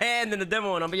definitely put a hand in the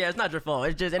demo on them, but yeah, it's not your fault.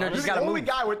 It's just NRG's got to move. You're the only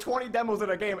guy with 20 demos in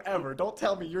a game ever. Don't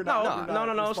tell me you're not.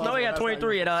 No. Snowy had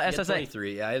 23 at SSA.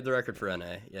 23. Yeah, I have the record for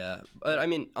NA. Yeah, but I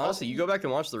mean, honestly, you go back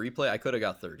and watch the replay. I could have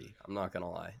got 30. I'm not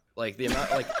gonna lie. Like the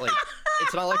amount, like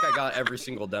it's not like I got every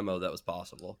single demo that was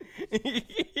possible.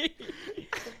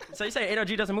 So you say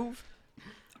NRG doesn't move?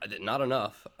 Not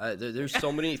enough. There's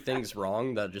so many things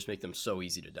wrong that just make them so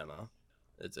easy to demo.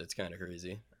 It's kind of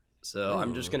crazy. So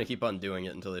I'm just gonna keep on doing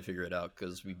it until they figure it out,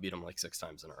 because we beat them like 6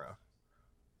 times in a row.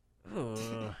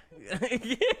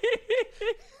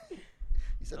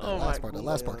 He said that last part. The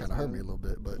last part kind of hurt me a little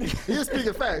bit, but you're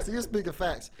speaking facts. You're speaking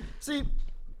facts. See,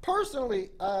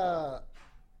 personally,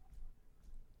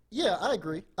 yeah, I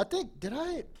agree. I think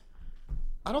I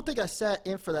don't think I sat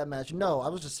in for that match. No, I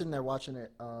was just sitting there watching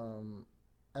it.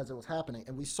 As it was happening,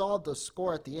 and we saw the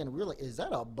score at the end. We were like, is that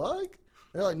a bug?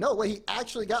 They're like, no way, he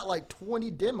actually got like 20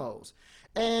 demos.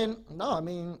 And no, I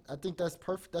mean, I think that's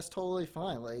perfect. That's totally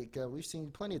fine. Like, we've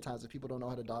seen plenty of times that people don't know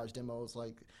how to dodge demos.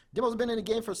 Like, demos have been in the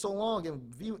game for so long,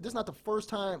 and this is not the first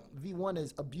time V1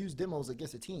 has abused demos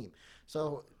against a team.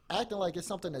 So acting like it's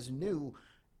something that's new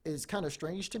is kind of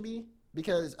strange to me,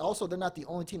 because also they're not the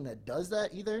only team that does that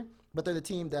either, but they're the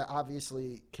team that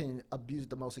obviously can abuse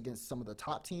the most against some of the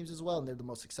top teams as well, and they're the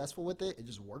most successful with it. It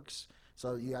just works.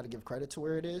 So you got to give credit to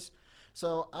where it is.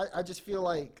 So I just feel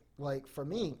like for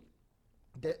me,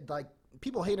 that like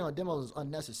people hating on demos is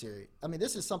unnecessary. I mean,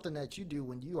 this is something that you do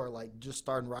when you are like just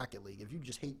starting Rocket League. If you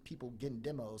just hate people getting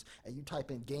demos and you type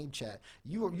in game chat,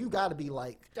 you got to be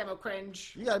like demo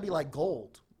cringe. You got to be like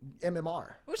gold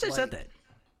MMR. Who said that?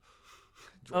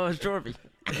 Oh, it's Jorby.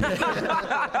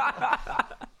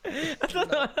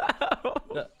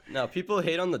 No, people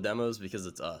hate on the demos because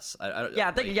it's us. I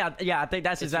think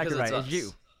that's exactly right. It's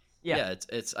you. Yeah,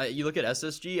 it's you look at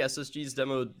SSG's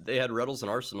demo. They had Reddles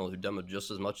and Arsenal who demoed just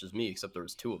as much as me, except there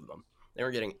was 2 of them. They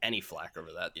weren't getting any flack over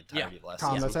that the entirety of last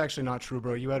Tom, season. that's actually not true,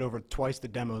 bro. You had over twice the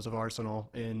demos of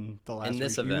Arsenal in the last. In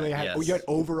this week. event, You had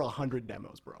over 100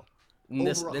 demos, bro. In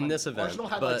this event, Arsenal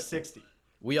had but like 60.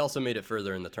 we also made it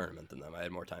further in the tournament than them. I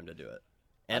had more time to do it,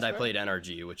 and I played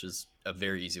NRG, which is a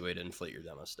very easy way to inflate your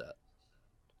demo stat.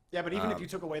 Yeah, but even if you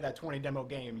took away that 20 demo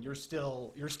game, you're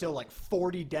still like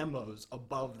 40 demos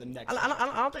above the next. I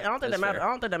don't think that matters. I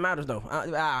don't think that matters though.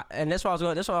 And that's what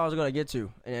I was going to get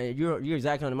to. And you're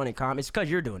exactly on the money, Comm. It's because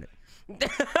you're doing it.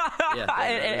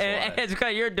 and it's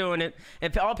because you're doing it.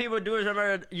 If all people do is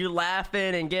remember you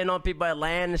laughing and getting on people at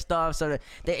land and stuff, so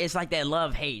it's like that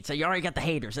love-hate. So you already got the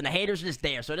haters, and the haters are just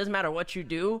there. So it doesn't matter what you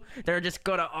do, they're just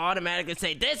gonna automatically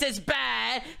say this is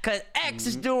bad because X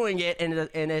is doing it,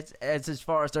 and it's as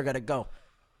far as they're gonna go.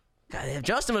 God, if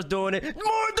Justin was doing it,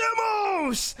 more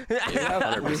demos. We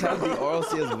have the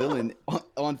RLCS villain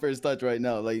on first touch right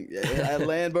now. Like at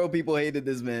land, bro, people hated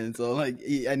this man. So like,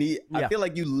 I feel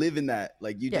like you live in that.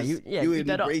 Like you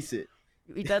embrace it.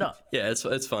 You eat that up. Yeah,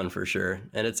 it's fun for sure,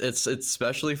 and it's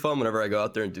especially fun whenever I go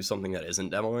out there and do something that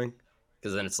isn't demoing,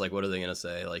 because then it's like, what are they gonna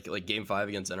say? Like Game 5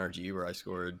 against NRG, where I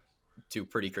scored 2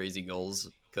 pretty crazy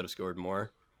goals, could have scored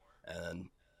more, and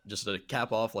just to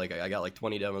cap off, like I got like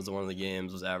 20 demos in one of the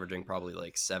games, was averaging probably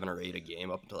like 7 or 8 a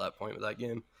game up until that point with that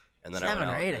game, and then 7 I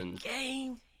went or out 8 and, a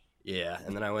game. Yeah,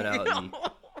 and then I went out and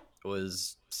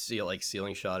was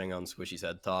ceiling shotting on Squishy's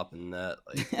head top and that.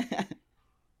 Like,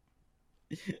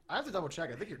 I have to double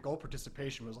check. I think your goal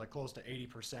participation was like close to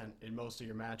 80% in most of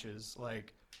your matches,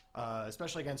 like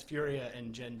especially against Furia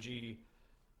and Gen G.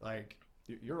 Like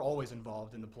you're always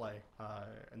involved in the play,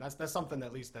 and that's something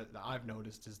at least that I've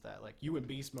noticed, is that like you and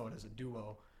Beast Mode as a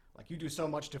duo, like you do so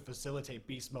much to facilitate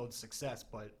Beast Mode's success,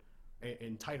 but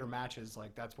in tighter matches,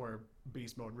 like that's where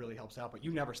Beast Mode really helps out. But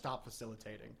you never stop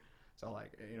facilitating. So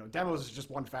like, you know, demos is just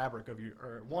one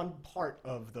part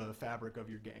of the fabric of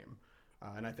your game,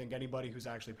 and I think anybody who's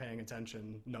actually paying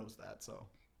attention knows that. So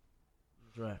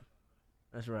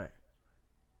that's right.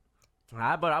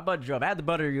 I butter you up. I had to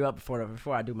butter you up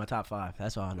before I do my top 5.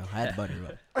 That's all I know. I had to butter you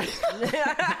up.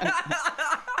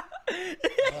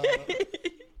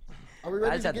 Are we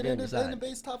ready to get into the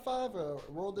base top 5 or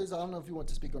World Days? I don't know if you want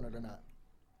to speak on it or not.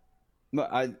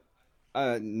 But I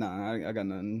got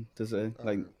nothing to say.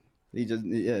 Like he just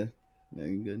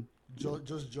good.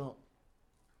 Just jump.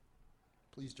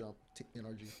 Please jump.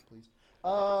 NRG, please.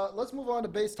 Let's move on to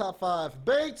base top 5.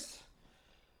 Bates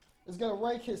is going to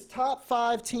rank his top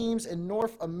 5 teams in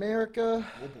North America.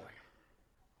 Oh boy.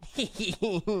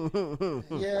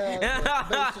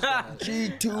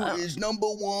 G2 is number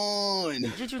 1.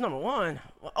 G2's number 1.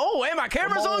 Oh, and my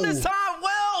camera's on this time.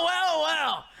 Well.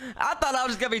 I thought I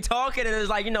was just gonna be talking and it's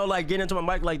like, you know, like getting into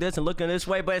my mic like this and looking this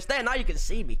way, but instead now you can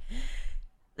see me.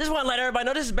 Just want to let everybody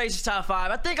know this is Base's top 5.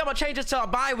 I think I'm gonna change it to a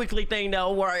bi-weekly thing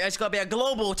though, where it's gonna be a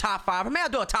global top 5. I may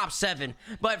do a top 7,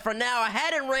 but for now I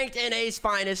hadn't ranked NA's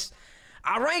finest.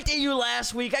 I ranked EU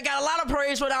last week. I got a lot of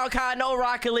praise for Al-Kai, no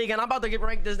Rocket League, and I'm about to get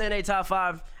ranked this NA top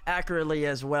 5 accurately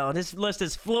as well. This list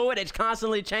is fluid, it's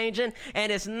constantly changing,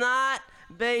 and it's not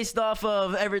based off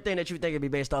of everything that you think it'd be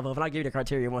based off of. And I'll give you the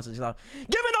criteria once it's off. Give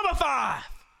me number 5.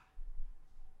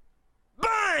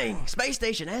 Bang! Space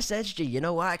Station SSG. You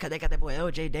know why? Because they got that boy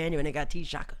LJ Daniel and they got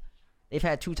T-Shaka. They've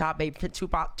had two top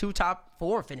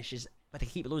 4 finishes, but they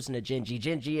keep losing to Gen G.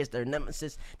 Gen G is their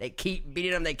nemesis. They keep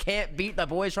beating them. They can't beat the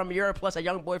boys from Europe plus a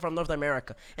young boy from North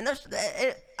America. And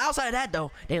outside of that, though,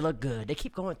 they look good. They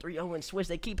keep going 3-0 in Swiss.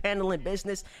 They keep handling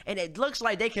business. And it looks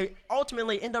like they can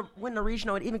ultimately end up winning the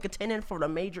regional and even contending for the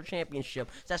major championship.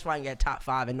 So that's why I can get top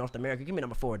 5 in North America. Give me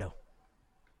number 4, though.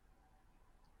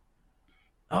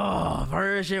 Oh,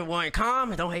 version 1.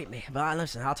 Comm, don't hate me. But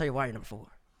listen, I'll tell you why you're number 4.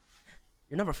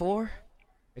 You're number 4?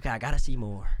 Because I got to see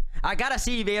more. I got to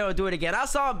see you be able to do it again. I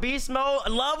saw Beast Mode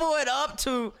level it up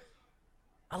to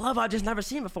I love how I just never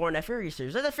seen him before in that Furious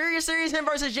series. Is that the Furious series, him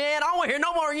versus Yan? I don't want to hear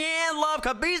no more Yan love,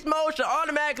 because Beast Mode should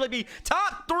automatically be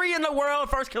top 3 in the world.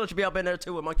 First Killer should be up in there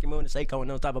too with Monkey Moon and Seiko and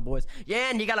those type of boys.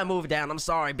 Yan, he got to move down. I'm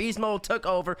sorry. Beast Mode took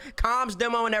over. Comm's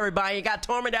demoing everybody. He got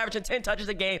Torment averaging 10 touches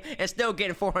a game and still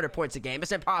getting 400 points a game.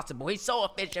 It's impossible. He's so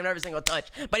efficient in every single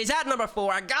touch. But he's at number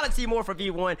 4. I got to see more for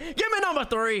V1. Give me number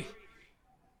 3.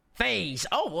 FaZe.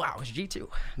 Oh, wow. It's G2.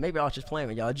 Maybe I was just playing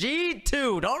with y'all.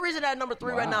 G2. The only reason that number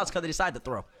 3 right now is because they decided to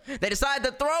throw. They decided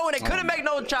to throw, and they couldn't make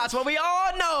no shots. But we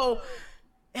all know,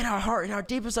 in our heart, in our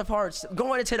deepest of hearts,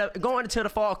 going into the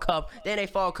Fall Cup, the NA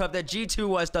Fall Cup, that G2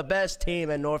 was the best team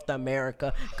in North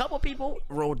America. A couple people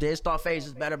rolled this, thought FaZe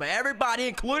was better, but everybody,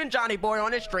 including Johnny Boy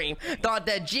on this stream, thought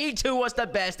that G2 was the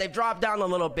best. They've dropped down a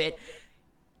little bit,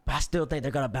 but I still think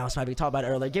they're going to bounce back. We talked about it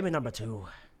earlier. Give me number 2.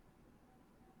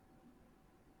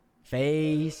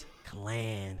 FaZe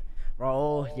Clan.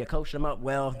 Bro, you coached them up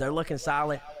well. They're looking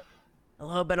solid. A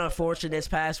little bit unfortunate this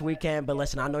past weekend, but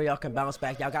listen, I know y'all can bounce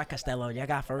back. Y'all got Costello, y'all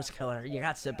got First Killer, you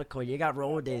got Typical, you got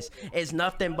Roldis. It's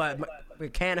nothing but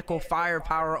mechanical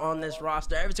firepower on this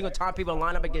roster. Every single time people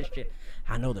line up against you,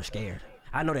 I know they're scared.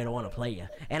 I know they don't want to play you.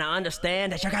 And I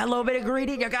understand that you got a little bit of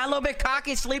greedy, you got a little bit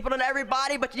cocky, sleeping on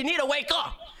everybody, but you need to wake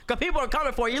up. Because people are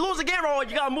coming for you. You lose again, Roll,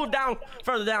 you got to move down,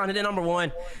 further down. And then number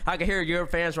 1, I can hear your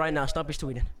fans right now. Stumpy's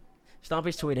tweeting.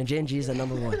 Stumpy's tweeting, Gen G is the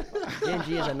number one. Gen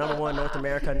G is the number one North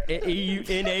America. EU,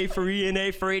 NA free.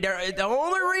 The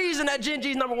only reason that Gen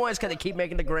G is number one is because they keep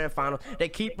making the grand final. They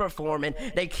keep performing.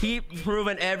 They keep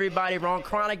proving everybody wrong.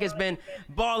 Chronic has been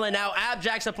balling out.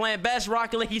 Abjax are playing best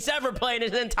Rocket League he's ever played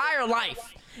in his entire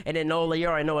life. And then Nola, you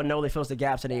already know what Nola fills the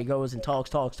gaps, and then he goes and talks,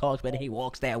 but then he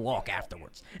walks that walk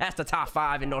afterwards. That's the top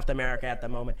 5 in North America at the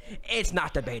moment. It's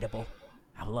not debatable.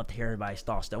 I would love to hear everybody's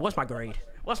thoughts though. What's my grade?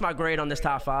 What's my grade on this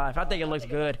top 5? I think it looks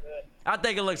good. I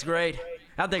think it looks great.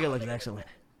 I think it looks excellent.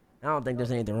 I don't think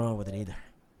there's anything wrong with it either.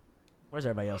 Where's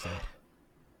everybody else at?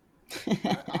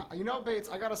 You know, Bates,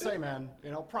 I gotta say, man,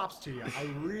 you know, props to you. I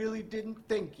really didn't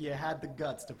think you had the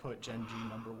guts to put Gen G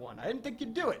number 1. I didn't think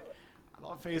you'd do it. I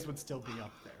thought FaZe would still be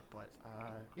up there, but,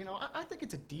 you know, I think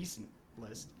it's a decent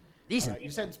list. Decent. You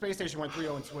said Space Station went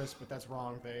 3-0 in Swiss, but that's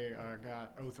wrong. They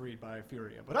got 0-3 by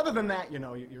Furia. But other than that, you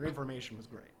know, your information was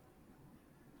great.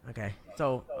 Okay.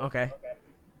 So, okay.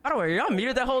 By the way, y'all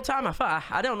muted that whole time?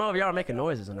 I don't know if y'all are making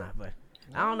noises or not, but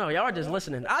I don't know. Y'all are just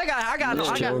listening. I gotta know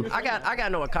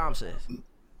what Comm says.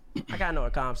 I gotta know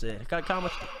what Comm said. Comm,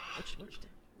 what you think?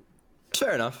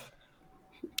 Fair enough.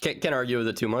 Can't argue with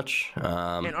it too much.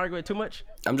 Can't argue with it too much?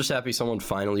 I'm just happy someone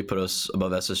finally put us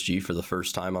above SSG for the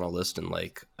first time on a list in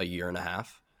like a year and a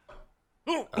half.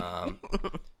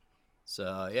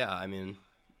 So yeah, I mean,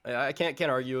 I can't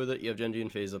argue with it. You have Gen G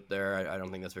and FaZe up there. I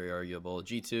don't think that's very arguable.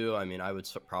 G2, I mean, I would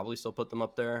probably still put them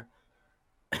up there.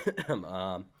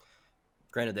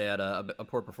 Granted, they had a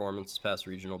poor performance this past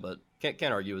regional, but can't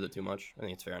argue with it too much. I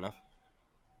think it's fair enough.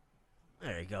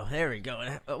 There we go. There we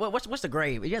go. What's the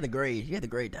grade? You had the grade. You had the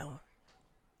grade down.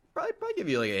 Probably give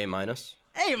you like an A-.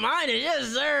 A-,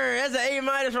 yes sir. That's an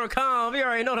A- from Comm. You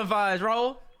already know the vibes,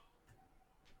 bro.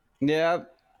 Yeah,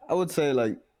 I would say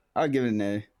like I'd give it an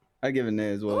A. I give it an A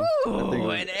as well. Ooh, I think an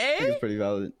I think A? it's pretty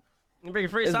valid. You bring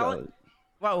free It's solid.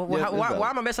 valid. Well, Yeah, it's valid. why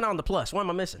am I missing out on the plus? What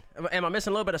am I missing? Am I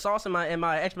missing a little bit of sauce in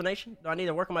my explanation? Do I need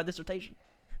to work on my dissertation?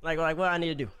 Like what I need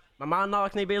to do? My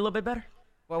monologues need to be a little bit better.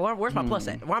 Well, where's my plus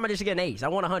at? Why am I just getting A's? I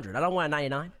want 100. I don't want a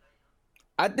 99.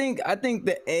 I think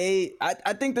the A.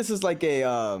 I think this is like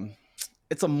a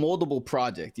it's a moldable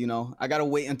project. You know, I gotta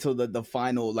wait until the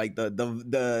final, like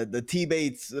the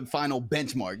T-Bates final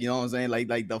benchmark. You know what I'm saying?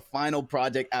 Like the final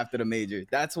project after the major.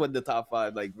 That's what the top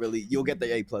 5 like really. You'll get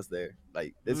the A+ there.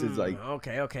 Like this is like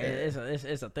okay.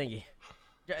 It's a thingy.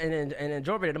 And then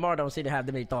Jorby tomorrow don't seem to have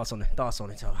that many thoughts on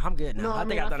it. So I'm good now. No, I I think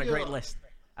mean, I've done a I feel- great list.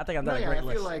 I think I've done a I great feel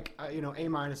list. like you know,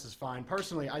 A- is fine.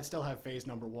 Personally, I'd still have FaZe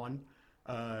number 1.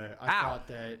 I thought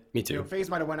that Me too. You know, FaZe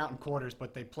might have went out in quarters,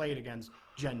 but they played against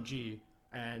Gen G,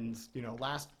 and you know,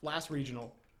 last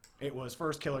regional, it was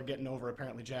First Killer getting over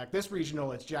apparently Jack. This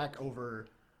regional, it's Jack over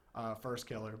First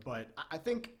Killer. But I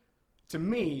think, to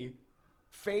me,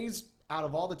 FaZe out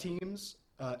of all the teams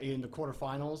in the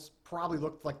quarterfinals probably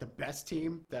looked like the best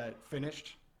team that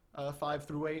finished 5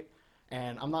 through 8.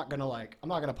 And I'm not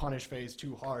gonna punish FaZe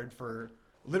too hard for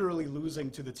literally losing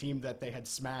to the team that they had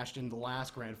smashed in the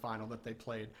last grand final that they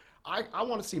played. I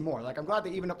want to see more. Like, I'm glad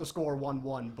they evened up the score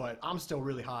 1-1, but I'm still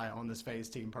really high on this FaZe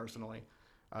team personally.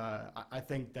 I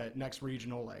think that next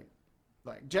regional,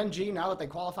 like Gen G, now that they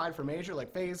qualified for major,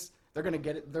 like FaZe, they're gonna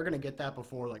get it. They're gonna get that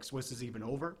before like Swiss is even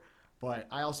over. But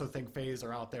I also think FaZe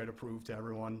are out there to prove to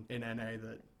everyone in NA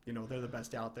that you know they're the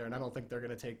best out there, and I don't think they're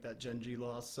gonna take that Gen G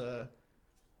loss.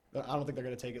 I don't think they're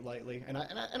going to take it lightly, and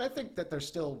I think that they're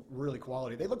still really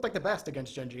quality. They looked like the best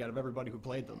against Gen G out of everybody who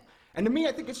played them. And to me,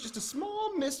 I think it's just a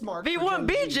small mismark. V1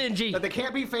 beat Gen G. That they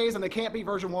can't beat FaZe and they can't beat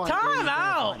version 1. Time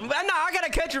out. No, I gotta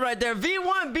catch you right there.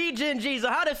 V1 beat Gen G. So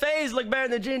how did FaZe look better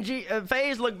than Gen G?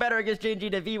 FaZe look better against Gen G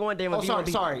than V1 did when Oh, V1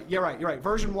 beat. sorry. You're right.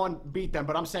 Version 1 beat them,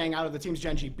 but I'm saying out of the teams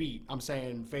Gen G beat, I'm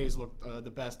saying FaZe looked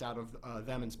the best out of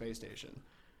them and Space Station.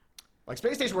 Like,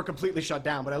 Space Station were completely shut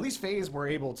down, but at least FaZe were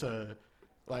able to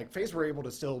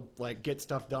still like get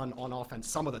stuff done on offense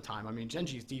some of the time. I mean, Gen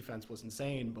G's defense was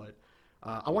insane, but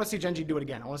I want to see Gen G do it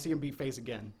again. I want to see him beat FaZe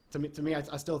again. To me,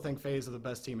 I still think FaZe are the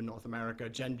best team in North America.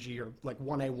 Gen G are like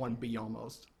 1A, 1B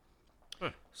almost.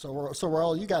 So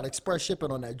Raul, you got express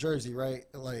shipping on that jersey, right?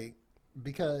 Like,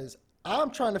 because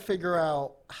I'm trying to figure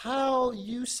out how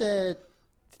you said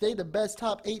they the best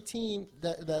top 8 team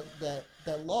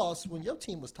that lost when your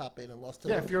team was top 8 and lost to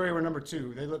Yeah, them. Fury were number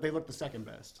 2. They look the second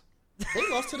best. They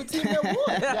lost to the team that won.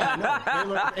 Yeah,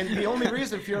 no. And the only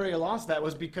reason Furia lost that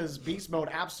was because Beast Mode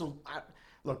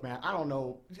look, man, I don't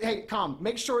know. Hey, Comm,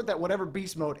 make sure that whatever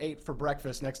Beast Mode ate for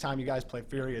breakfast next time you guys play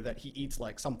Furia, that he eats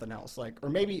like something else, like, or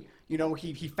maybe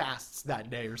he fasts that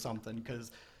day or something,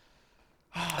 because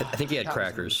I think he had that was a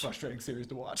really crackers. frustrating series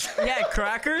to watch. Yeah,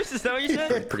 crackers. Is that what you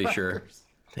said? Pretty sure.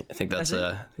 I think that's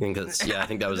I think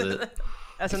that was it.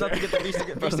 That's enough to get the beast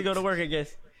to go to work, I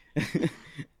guess.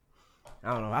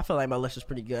 I don't know. I feel like my list is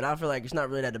pretty good. I feel like it's not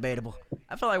really that debatable.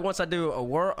 I feel like once I do a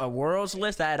world's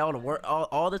list, I add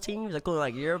all the teams, including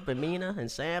like Europe and Mina and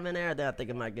Sam in there. Then I think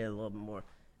it might get a little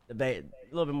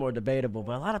bit more debatable.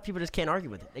 But a lot of people just can't argue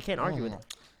with it. They can't argue with it.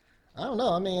 I don't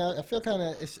know. I mean, I feel kind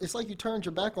of. It's like you turned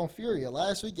your back on Furia.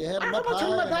 Last week you had him up high. I'm not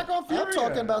turning my back on Furia. I'm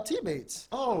talking about teammates.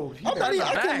 Oh, I'm not even.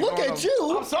 I can look at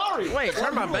you. I'm sorry. Wait,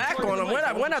 turn my back on him.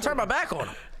 When I turn my back on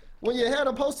him? When you had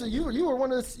him posted, you were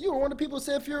one of the people who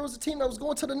said Fury was a team that was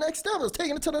going to the next step. It was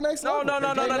taking it to the next level. No.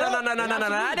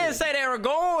 I didn't say they were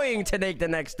going to take the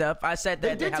next step. I said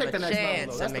that they did have take the a next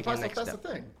chance level. of making the next That's step. the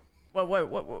thing. What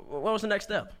was the next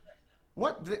step?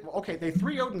 What? Okay, they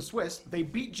 3-0'd in Swiss. They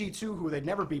beat G2, who they'd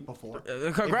never beat before.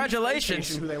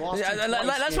 Congratulations. Who they lost to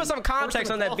Let's put some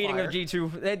context on that beating of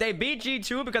qualifier. G2. They beat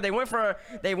G2 because they went for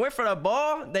the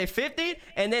ball. They 50'd,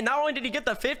 and then not only did he get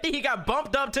the 50, he got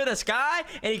bumped up to the sky,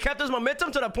 and he kept his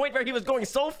momentum to the point where he was going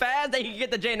so fast that he could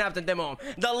get the J-Naps and demo him.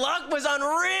 The luck was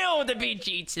unreal to beat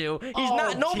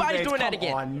G2. Nobody's doing that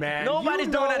again. On, man. Nobody's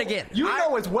doing that again. You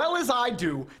know as well as I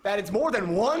do that it's more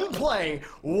than one play.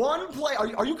 One play.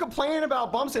 Are you complaining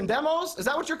about bumps and demos? Is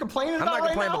that what you're complaining I'm about not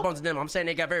complaining right about bumps and demo. I'm saying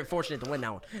they got very fortunate to win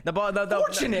that one. The ball,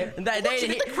 Fortunate? When their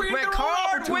own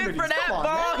Card went for opportunities. that Come on,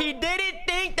 ball, man. he didn't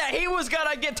think that he was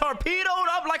gonna get torpedoed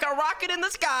up like a rocket in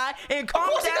the sky and come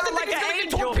course he down doesn't like think he's an gonna get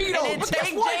angel torpedoed, and then but guess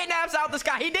take what? J-Naps out the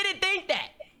sky. He didn't think that.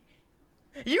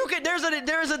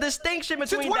 There's a distinction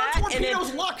Since between when are that and torpedoes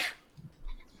then luck?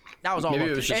 that was all. Maybe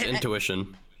luck. it was just And-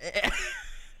 intuition.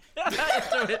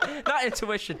 not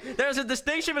intuition. There's a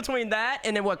distinction between that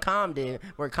and then what Comm did,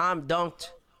 where Comm dunked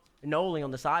Noli on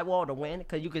the sidewall to win,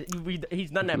 because he's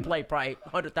done that play probably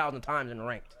 100,000 times in the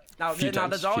ranked. Now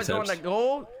there's always going to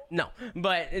goal. No,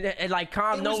 but like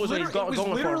Comm knows what he's going for It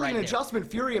was literally right an there. adjustment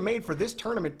Furia made for this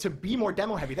tournament to be more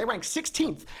demo heavy. They ranked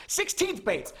 16th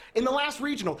Bates in the last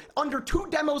regional, under 2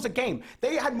 demos a game.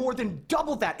 They had more than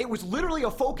double that. It was literally a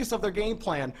focus of their game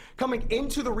plan coming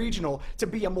into the regional to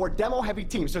be a more demo heavy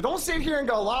team. So don't sit here and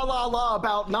go la la la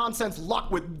about nonsense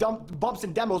luck with bumps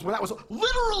and demos when that was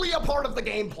literally a part of the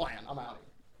game plan. I'm out of here.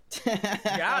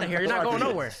 Get out of here. You're not going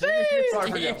nowhere. Sorry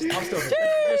for you. I'm still here.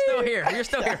 You're still here. You're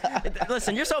still here.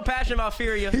 Listen, you're so passionate about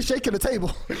Furia. He's shaking the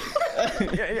table.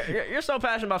 You're so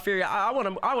passionate about Furia. I want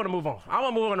to move on. I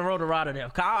want to move on the road to Rotterdam.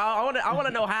 I want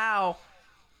to know how.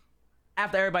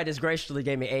 After everybody just graciously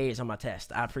gave me A's on my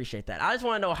test, I appreciate that. I just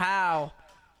want to know how,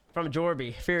 from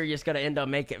Jorby, Furia is gonna end up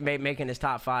making his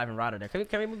top 5 in Rotterdam.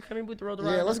 Can we move the road to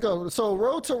Rotterdam? Yeah, let's go. So,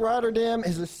 Road to Rotterdam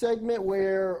is a segment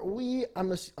where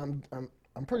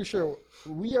I'm pretty sure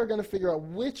we are going to figure out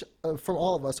which, from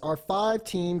all of us, our 5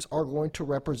 teams are going to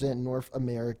represent North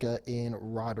America in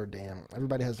Rotterdam.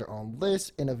 Everybody has their own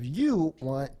list, and if you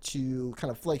want to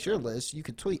kind of flex your list, you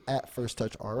can tweet at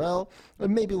FirstTouchRL,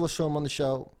 and maybe we'll show them on the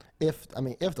show. If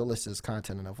the list is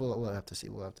content enough, we'll have to see.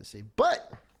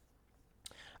 But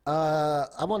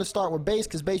I want to start with Base,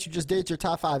 because Base, you just did your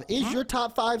top 5. Is your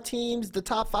top 5 teams the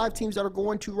top 5 teams that are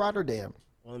going to Rotterdam?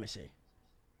 Well, let me see.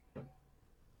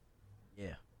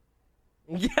 Yeah.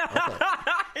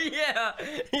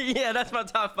 Yeah, that's my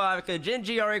top 5 because Gen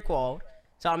G already qualified.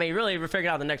 So, I mean, really, we're figuring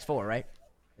out the next 4, right?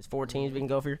 There's 4 teams we can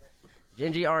go for.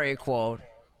 Gen G already qualified.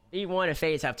 V1 and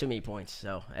FaZe have too many points,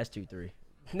 so that's 2-3.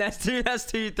 That's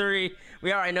 2-3.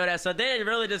 We already know that. So then it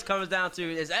really just comes down to,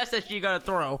 is SSG going to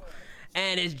throw?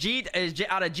 And is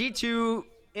out of G2,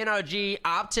 NRG,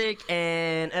 Optic,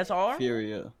 and SR?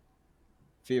 Furia.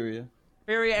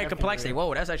 Furia and Complexity.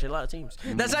 Whoa, that's actually a lot of teams.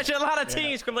 That's actually a lot of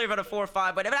teams completely for the 4 or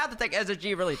 5. But if I have to take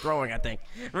SSG really throwing, I think.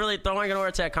 Really throwing in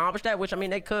order to accomplish that, which, I mean,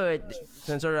 they could,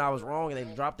 considering I was wrong and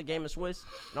they dropped the game in Swiss.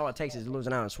 And all it takes is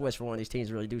losing out in Swiss for one of these teams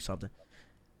to really do something.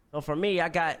 So for me, I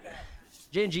got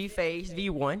Gen G, FaZe,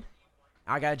 V1.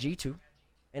 I got G2.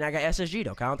 And I got SSG,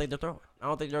 though. I don't think they're throwing. I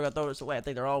don't think they're going to throw this away. I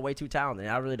think they're all way too talented.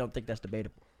 I really don't think that's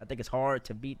debatable. I think it's hard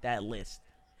to beat that list.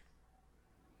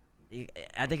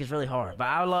 I think it's really hard. But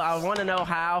I want to know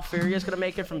how Furia's going to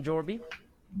make it from Jorby.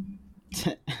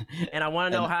 And I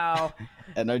want to know how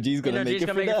NRG's going to make it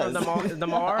from the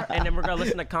Mar. And then we're going to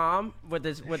listen to Comm with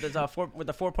the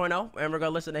 4.0. And we're going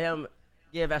to listen to him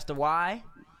give as to why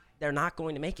they're not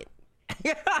going to make it.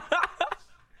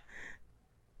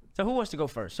 So who wants to go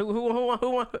first? Who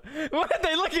why did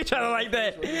they look at each other like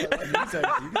that? You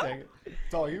can take it.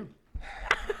 It's all you.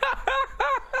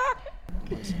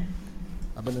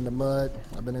 I've been in the mud.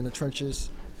 I've been in the trenches.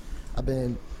 I've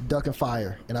been ducking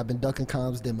fire, and I've been ducking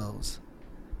Comm's demos.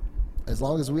 As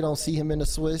long as we don't see him in the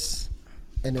Swiss,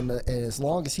 and as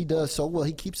long as he does so well,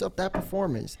 he keeps up that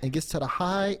performance and gets to the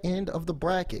high end of the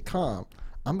bracket, Comm,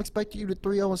 I'm expecting you to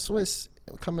 3-0 in Swiss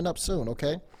coming up soon,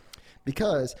 okay?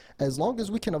 Because as long as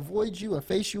we can avoid you and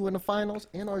face you in the finals,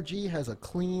 NRG has a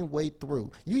clean way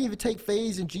through. You even take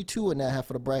FaZe and G2 in that half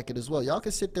of the bracket as well. Y'all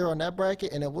can sit there on that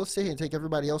bracket, and then we'll sit here and take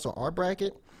everybody else on our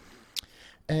bracket.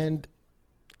 And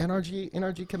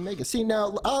NRG can make it. See,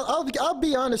 now, I'll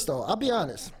be honest, though. I'll be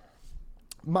honest.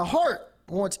 My heart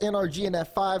wants NRG in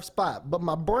that 5 spot, but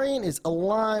my brain is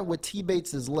aligned with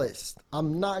T-Bates' list.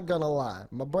 I'm not gonna lie.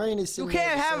 My brain is. You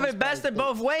can't have it best in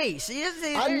both ways.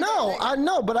 I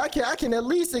know, but I can at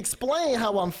least explain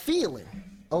how I'm feeling.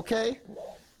 Okay.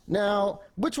 Now,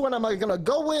 which one am I gonna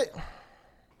go with?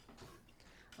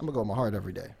 I'm gonna go with my heart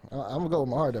every day. I'm gonna go with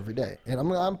my heart every day, and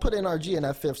I'm putting NRG in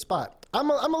that 5th spot. I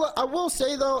will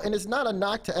say though, and it's not a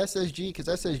knock to SSG, because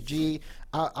SSG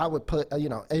I would put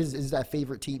is that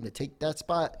favorite team to take that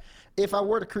spot. If I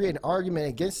were to create an argument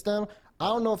against them, I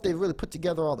don't know if they've really put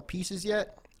together all the pieces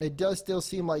yet. It does still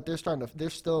seem like they're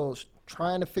still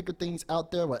trying to figure things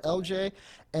out there with LJ,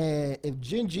 and if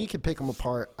Gen G can pick them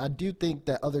apart, I do think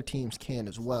that other teams can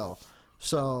as well.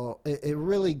 So it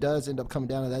really does end up coming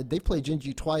down to that. They play Gen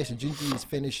G twice, and Gen G has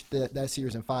finished that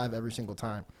series in 5 every single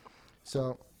time.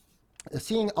 So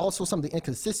seeing also some of the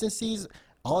inconsistencies,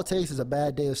 all it takes is a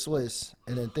bad day of Swiss,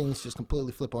 and then things just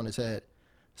completely flip on its head.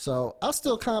 So I'm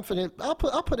still confident. I'll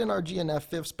put NRG in that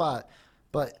 5th spot,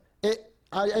 but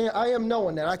I am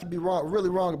knowing that I could be wrong, really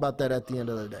wrong about that at the end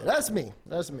of the day. That's me.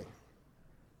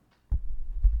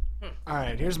 All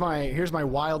right, here's my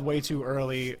wild, way too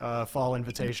early fall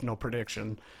invitational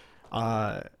prediction.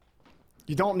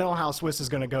 You don't know how Swiss is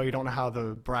going to go. You don't know how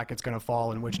the bracket's going to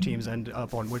fall and which teams end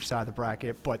up on which side of the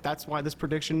bracket. But that's why this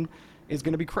prediction is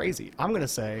going to be crazy. I'm going to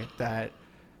say that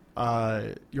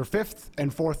your 5th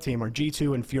and 4th team are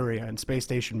G2 and Furia, and Space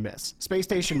Station miss. Space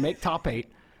Station make top 8,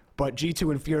 but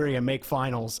G2 and Furia make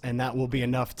finals, and that will be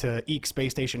enough to eke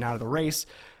Space Station out of the race.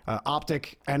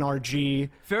 Optic, NRG,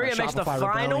 Furia makes the final?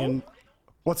 Rebellion.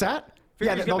 What's that?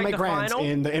 Furia's yeah, they'll make make the grands final?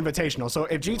 in the invitational. So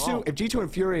if G2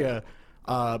 and Furia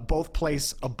both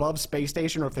place above Space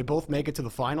Station, or if they both make it to the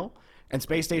final, and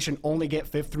Space Station only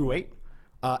get 5th through 8,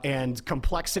 and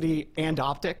Complexity and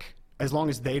Optic, as long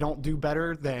as they don't do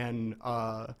better than,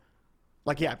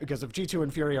 because if G2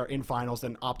 and Furia are in finals,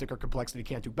 then Optic or Complexity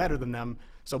can't do better than them.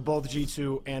 So both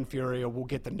G2 and Furia will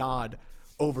get the nod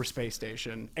over Space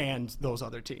Station and those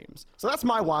other teams. So that's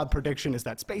my wild prediction, is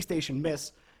that Space Station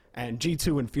miss and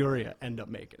G2 and Furia end up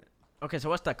making it. Okay, so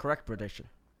what's the correct prediction?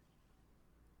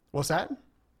 What's that?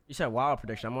 You said wild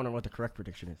prediction. I'm wondering what the correct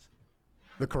prediction is.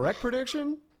 The correct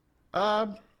prediction? I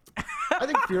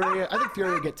think Furia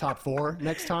get top 4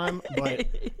 next time, but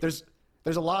there's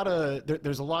a lot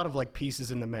of like pieces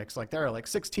in the mix. Like there are like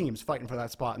 6 teams fighting for that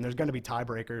spot, and there's going to be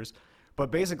tiebreakers. But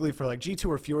basically, for like G2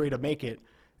 or Furia to make it,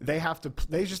 they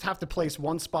just have to place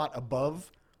 1 spot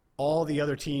above all the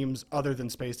other teams other than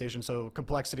Space Station. So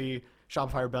Complexity,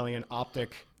 Shopify Rebellion,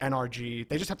 Optic, NRG,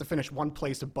 they just have to finish 1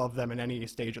 place above them in any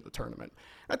stage of the tournament.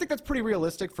 And I think that's pretty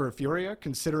realistic for Furia,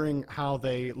 considering how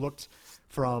they looked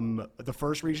from the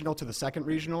 1st regional to the 2nd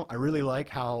regional. I really like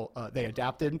how they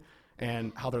adapted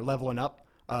and how they're leveling up.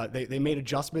 They made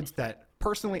adjustments that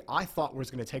personally I thought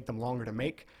was going to take them longer to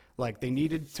make. Like they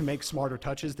needed to make smarter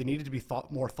touches. They needed to be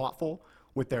more thoughtful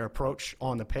with their approach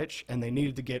on the pitch, and they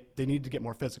needed to get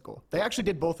more physical. They actually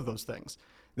did both of those things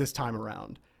this time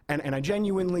around. And I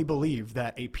genuinely believe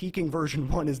that a peaking version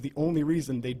 1 is the only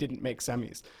reason they didn't make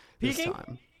semis this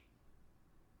time.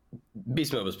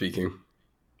 Beast Mode was peaking.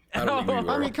 I don't think we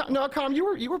were. I mean, no, Comm,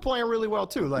 you were playing really well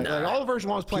too. Like all of version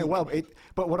 1 was playing well.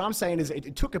 But what I'm saying is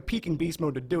it took a peaking beast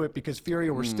mode to do it, because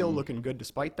Furia were still looking good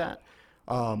despite that.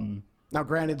 Now,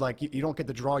 granted, like you don't get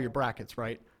to draw your brackets,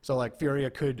 right? So like Furia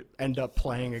could end up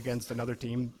playing against another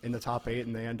team in the top 8,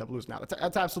 and they end up losing out.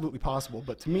 That's absolutely possible.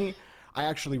 But to me, I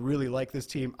actually really like this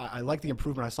team. I like the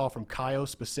improvement I saw from Kaio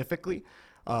specifically.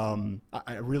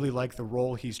 I really like the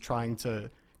role he's trying to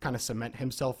kind of cement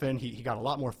himself in. He got a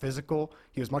lot more physical.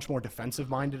 He was much more defensive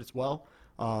minded as well.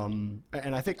 And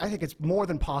I think it's more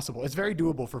than possible. It's very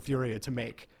doable for Furia to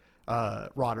make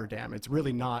Rotterdam. It's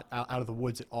really not out of the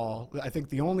woods at all. I think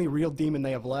the only real demon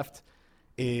they have left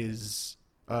is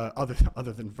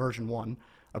other than version 1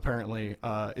 apparently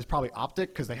is probably Optic,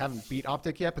 because they haven't beat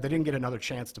Optic yet, but they didn't get another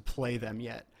chance to play them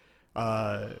yet.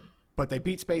 But they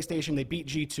beat Space Station, they beat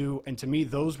G2, and to me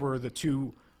those were the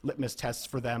 2 litmus tests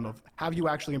for them of have you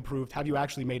actually improved, have you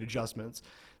actually made adjustments.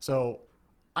 So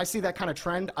I see that kind of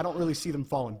trend. I don't really see them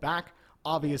falling back.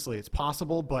 Obviously it's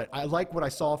possible, but I like what I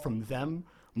saw from them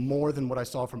more than what I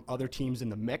saw from other teams in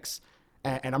the mix.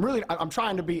 And I'm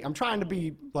trying to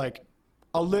be like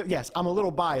yes, I'm a little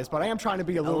biased, but I am trying to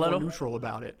be a little more neutral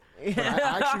about it. But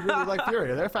I actually really like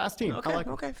Furia. They're a fast team. Okay, I like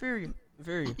okay, Furia.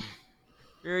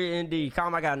 Furia indeed.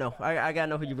 Comm, I gotta know. I gotta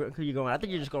know who you going. I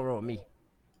think you're just gonna roll with me.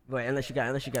 But unless you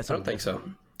got I something. don't think so.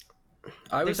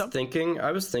 I was thinking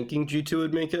G2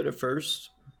 would make it at first,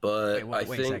 but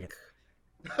Wait a second.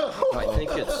 I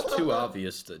think it's too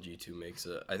obvious that G2 makes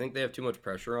it. I think they have too much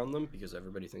pressure on them because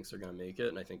everybody thinks they're gonna make it,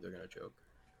 and I think they're gonna choke.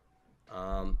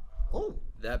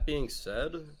 That being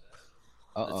said,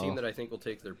 the team that I think will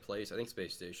take their place, I think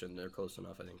Space Station. They're close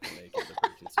enough. I think to make it. They're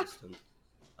pretty consistent.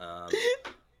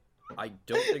 I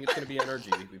don't think it's gonna be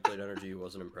NRG. We played NRG,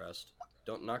 wasn't impressed.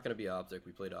 Not gonna be Optic.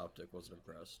 We played Optic, wasn't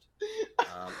impressed.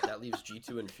 That leaves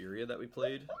G2 and Furia that we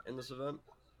played in this event.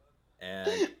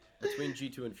 And between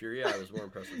G2 and Furia, I was more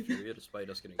impressed with Furia, despite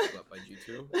us getting swept by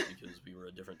G2, because we were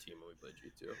a different team when we played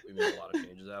G2. We made a lot of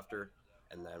changes after,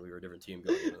 and then we were a different team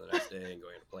going into the next day and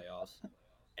going into playoffs.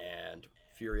 And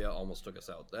Furia almost took us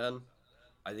out then.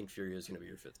 I think Furia is going to be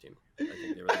your 5th team. I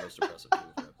think they were the most impressive team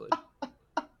that I played.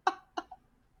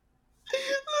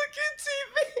 Look at TV.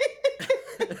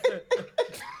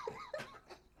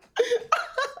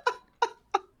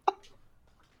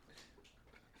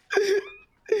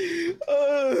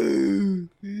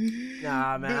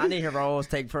 Nah, man, I need Heroes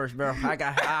take first, bro. I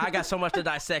got so much to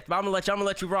dissect, but I'm gonna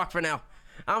let you rock for now.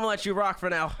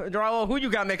 Draw, who you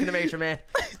got making the major, man?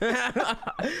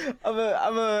 I'm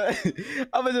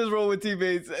just roll with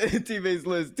T-Base's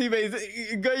list.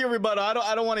 T-Base, go your rebuttal.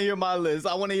 I don't want to hear my list.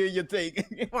 I want to hear your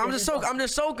take. Well, I'm just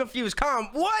so confused.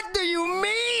 Comm, what do you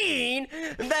mean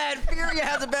that Furia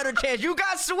has a better chance? You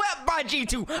got swept by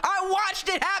G2. I watched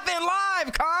it happen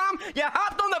live, Comm. You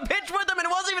hopped on the pitch with them and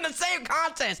it wasn't even the same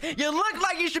contest. You look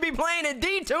like you should be playing in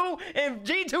D2 and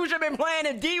G2 should have been playing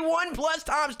in D1 plus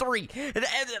times 3.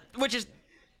 Which is,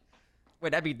 wait,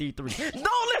 that'd be D3.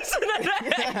 Don't listen to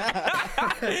that.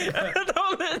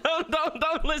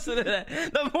 don't listen to that.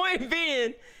 The point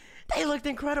being, they looked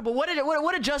incredible.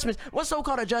 What adjustments? What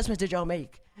so-called adjustments did y'all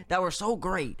make that were so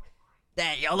great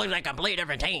that y'all look like a completely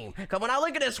different team? Because when I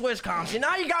look at the Swiss comp, see,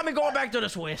 now you got me going back to the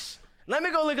Swiss. Let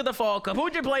me go look at the Fall Cup.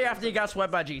 Who'd you play after you got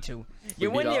swept by G2?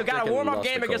 You got a warm-up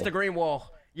game against the Green Wall.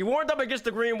 You warmed up against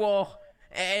the Green Wall.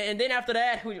 And then after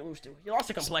that, you lost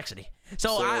the complexity.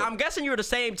 So I'm guessing you were the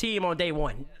same team on day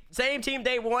one. Same team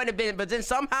day one, but then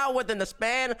somehow within the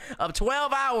span of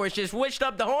 12 hours, just switched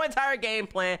up the whole entire game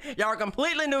plan. Y'all are a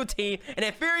completely new team. And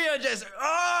then Furia just,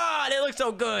 they look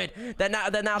so good that now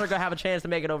they're going to have a chance to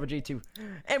make it over G2.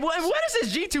 And what is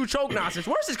this G2 choke nonsense?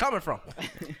 Where's this coming from?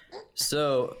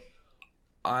 So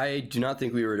I do not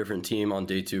think we were a different team on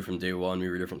day 2 from day 1. We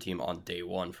were a different team on day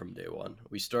 1 from day 1.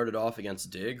 We started off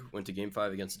against Dig, went to game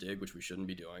 5 against Dig, which we shouldn't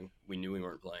be doing. We knew we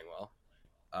weren't playing well.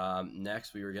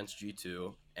 Next, we were against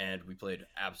G2, and we played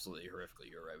absolutely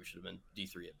horrifically. You're right. We should have been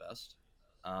D3 at best.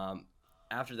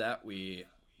 After that, we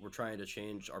were trying to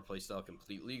change our playstyle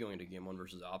completely, going to game 1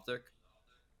 versus Optic.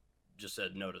 Just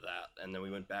said no to that. And then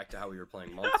we went back to how we were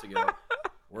playing months ago.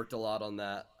 Worked a lot on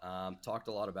that, talked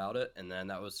a lot about it, and then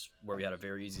that was where we had a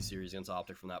very easy series against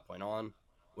Optic from that point on.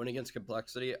 Went against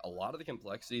Complexity. A lot of the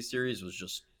Complexity series was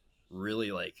just really,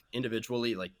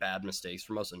 individually, bad mistakes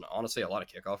from us, and honestly, a lot of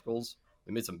kickoff goals.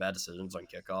 We made some bad decisions on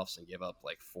kickoffs and gave up,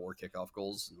 4 kickoff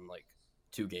goals in,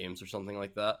 2 games or something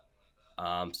like that.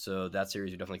 So that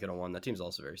series we definitely could have won. That team's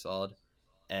also very solid.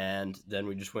 And then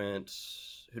we just went...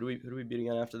 Who do we beat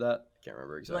again after that? Can't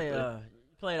remember exactly.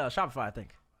 Played Shopify, I think.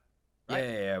 Right?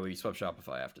 Yeah, we swept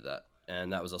Shopify after that,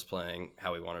 and that was us playing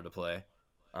how we wanted to play.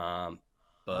 No,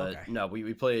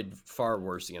 we played far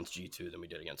worse against G2 than we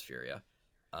did against Furia.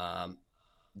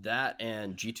 That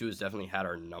and G2 has definitely had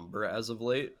our number as of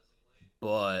late,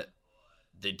 but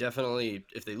they definitely,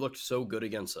 if they looked so good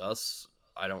against us,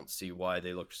 I don't see why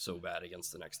they looked so bad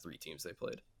against the next 3 teams they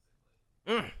played.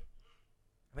 I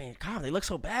mean, God, they looked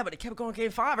so bad, but they kept going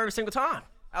game 5 every single time.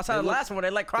 Outside of the last one where they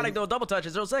let Chronic do a double touch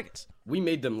in 0 seconds. We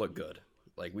made them look good.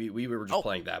 We were just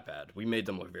playing that bad. We made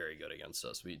them look very good against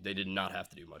us. They did not have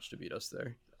to do much to beat us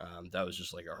there. That was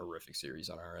just a horrific series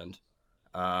on our end.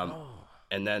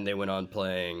 And then they went on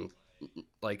playing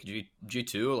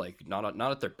G2,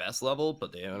 not at their best level,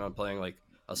 but they went on playing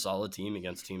a solid team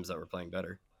against teams that were playing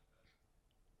better.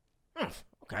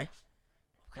 Okay.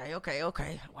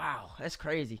 Wow, that's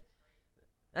crazy.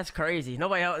 That's crazy.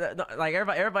 Nobody else,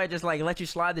 everybody just let you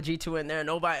slide the G2 in there.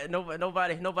 Nobody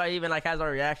even has a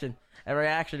reaction or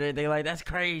anything. That's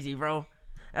crazy, bro.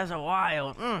 That's a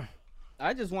wild.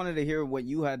 I just wanted to hear what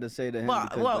you had to say to him.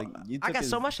 Well, I got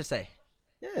so much to say.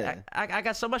 Yeah. I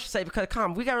got so much to say because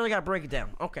we really got to break it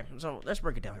down. Okay, so let's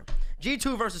break it down here.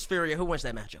 G2 versus Furia. Who wins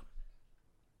that matchup?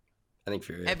 I think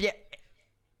Furia.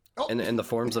 In the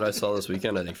forms that I saw this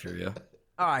weekend, I think Furia.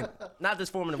 All right, not this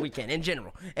form of the weekend. In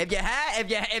general, if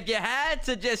you had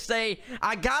to just say,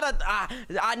 I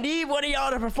need one of y'all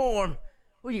to perform,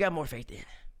 who you got more faith in?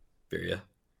 Furia.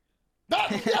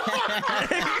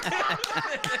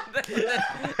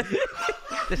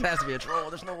 This has to be a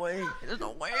troll. There's no way. There's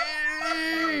no way.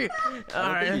 I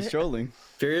don't think he's trolling.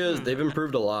 Furia, they've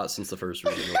improved a lot since the first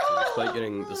regional. Despite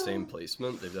getting the same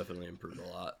placement, they've definitely improved a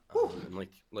lot. And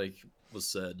like was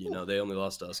said, you know, they only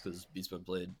lost to us because Beastman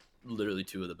played literally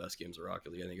 2 of the best games of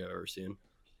Rocket League I think I've ever seen.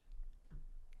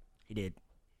 He did.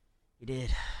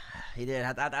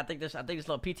 I think this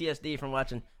little PTSD from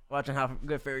watching how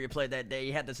good Furia played that day.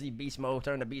 You had to see Beast Mode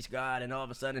turn to Beast God, and all of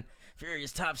a sudden,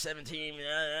 Furia's top 17.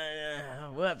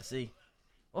 We'll have to see.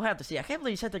 I can't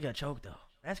believe you said they're gonna choke though.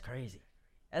 That's crazy.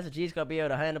 That's a G's gonna be able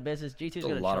to handle business. G2's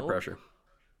gonna choke. A lot of pressure.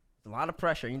 It's a lot of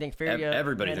pressure. You think Furia?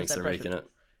 Everybody thinks they're making it.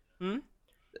 Hmm?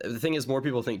 The thing is, more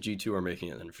people think G2 are making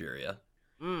it than Furia.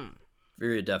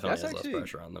 Furia definitely has less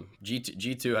pressure on them.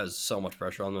 G2 has so much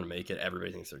pressure on them to make it.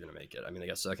 Everybody thinks they're going to make it. I mean, they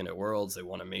got second at Worlds. They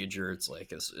won a major. It's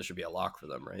like it should be a lock for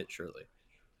them, right? Surely.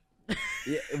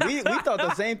 Yeah, we thought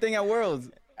the same thing at Worlds.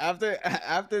 After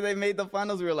they made the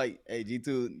finals, we were like, "Hey,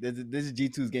 G2, this is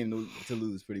G2's game to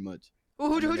lose, pretty much."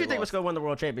 Who do you think was going to win the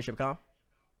World Championship, Comm?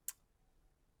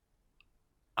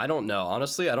 I don't know.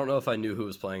 Honestly, I don't know if I knew who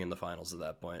was playing in the finals at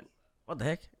that point. What the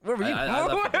heck? Where were you? I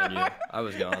left the venue. I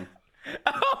was gone.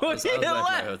 Oh, I was back in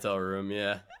my hotel room.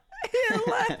 Yeah.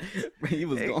 He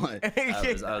was gone.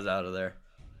 I was out of there.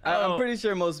 I'm pretty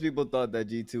sure most people thought that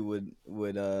G2 would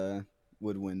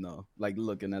win though. Like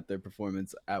looking at their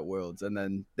performance at Worlds, and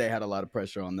then they had a lot of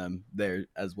pressure on them there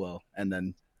as well, and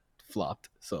then flopped.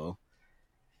 So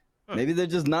maybe they're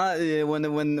just not.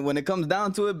 When it comes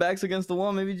down to it, backs against the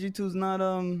wall. Maybe G2's not.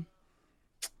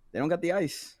 They don't got the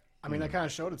ice. I mean, that kind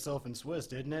of showed itself in Swiss,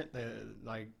 didn't it?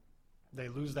 They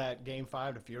lose that game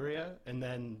 5 to Furia, and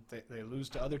then they lose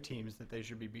to other teams that they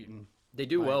should be beating. They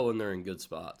do well when they're in good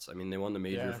spots. I mean, they won the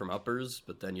major from uppers,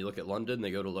 but then you look at London, they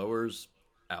go to lowers,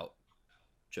 out,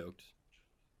 choked.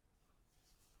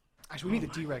 Actually, we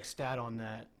need the direct stat on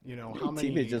that. You know, how many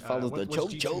teammate just follows the what's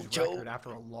choke G2's record after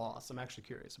a loss? I'm actually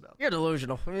curious about that. You're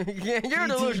delusional. You're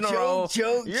delusional, Ro.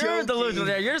 You're delusional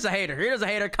there. You're just a hater.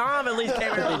 Comm at least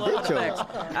came here to look at the facts.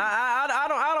 I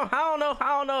don't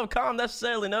know if Comm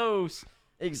necessarily knows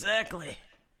exactly.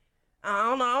 I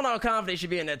don't know how confident should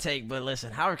be in that take, but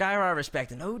listen, I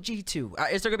respect it. No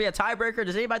G2. Is there gonna be a tiebreaker?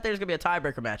 Does anybody think there's gonna be a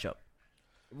tiebreaker matchup?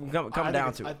 Coming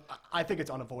down to it. I think it's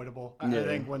unavoidable. I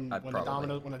think when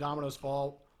the dominoes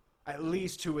fall, at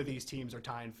least 2 of these teams are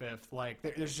tying 5th. Like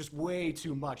there's just way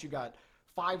too much. You got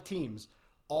 5 teams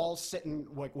all sitting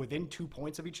like within 2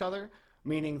 points of each other,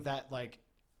 meaning that like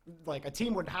a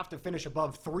team would have to finish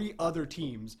above 3 other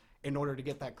teams in order to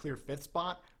get that clear 5th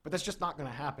spot. But that's just not going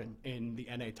to happen in the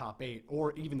NA top 8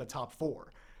 or even the top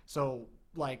 4. So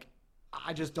like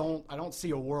I don't see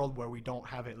a world where we don't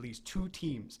have at least 2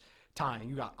 teams tying.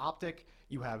 You got Optic,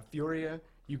 you have Furia,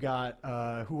 you got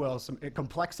who else?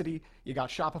 Complexity. You got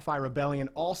Shopify Rebellion,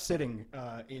 all sitting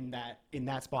in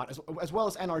that spot, as well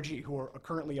as NRG, who are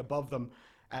currently above them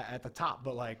at the top.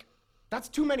 But like, that's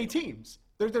too many teams.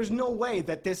 There's no way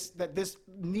that this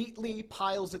neatly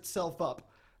piles itself up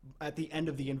at the end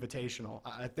of the Invitational.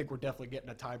 I think we're definitely getting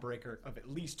a tiebreaker of at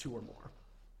least 2 or more,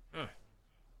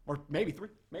 or maybe 3.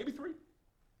 Maybe 3.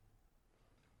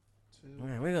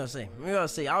 Man, we're gonna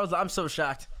see. I'm so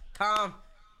shocked. Comm,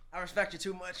 I respect you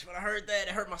too much. When I heard that,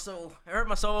 it hurt my soul. It hurt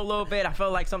my soul a little bit. I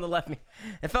felt like something left me.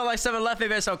 But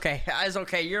it's okay. It's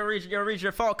okay. You're reach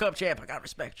your fall cup champ. I gotta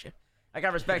respect you.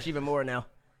 You even more now.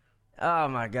 Oh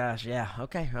my gosh, yeah.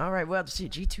 Okay, all right. We'll have to see.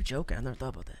 G2 joking. I never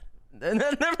thought about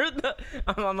that.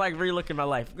 I'm like relooking my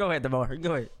life. Go ahead, Demar.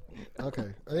 Go ahead.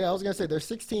 Okay. Yeah, I was gonna say there's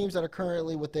 6 teams that are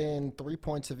currently within 3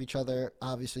 points of each other.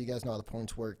 Obviously, you guys know how the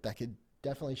points work. That could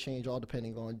definitely change, all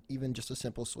depending on even just a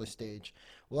simple Swiss stage.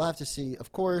 We'll have to see.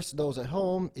 Of course, those at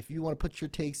home, if you want to put your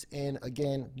takes in,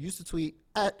 again, use the tweet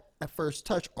at first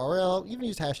touch RL. Even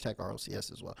use hashtag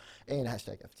RLCS as well, and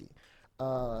hashtag FT.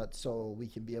 So we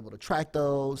can be able to track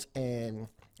those. And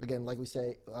again, like we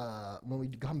say, when we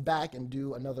come back and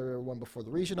do another one before the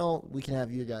regional, we can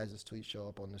have you guys' tweets show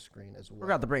up on the screen as well. We're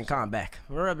about to bring Comm back.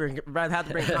 We're about to have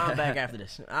to bring Comm back after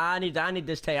this. I need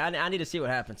this take. I need to see what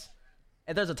happens.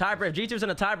 If there's a tiebreaker, if G2's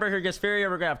in a tiebreaker against Furia,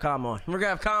 we're gonna have Comm on. We're gonna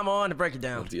have Comm on to break it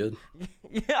down. That's good.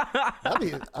 Yeah.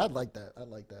 I'd like that.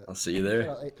 I'll see you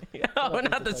there.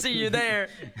 Not to see you there.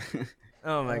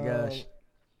 Oh my gosh.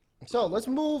 So let's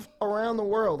move around the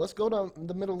world. Let's go to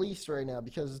the Middle East right now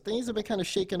because things have been kind of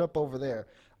shaken up over there.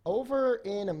 Over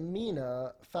in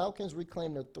MENA, Falcons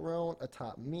reclaimed their throne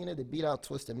atop MENA. They beat out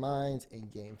Twisted Minds in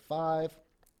Game 5.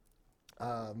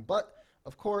 But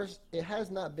Of course, it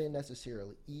has not been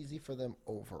necessarily easy for them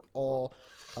overall.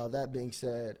 That being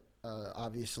said,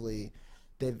 obviously,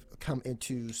 they've come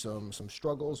into some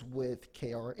struggles with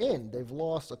KRN. They've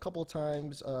lost a couple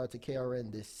times to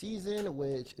KRN this season,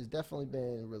 which has definitely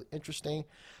been really interesting.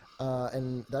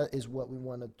 And that is what we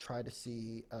want to try to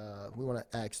see. We want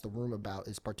to ask the room about,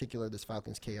 is particular this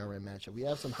Falcons KRN matchup. We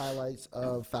have some highlights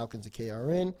of Falcons and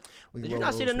KRN. Did you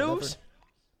not see the news?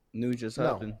 News just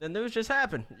happened. The news just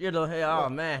happened. You know, oh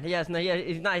man, he's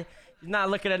not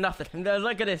looking at nothing.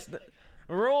 Look at this.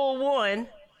 Rule 1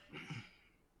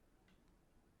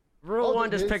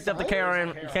 just picked up the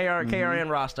KRN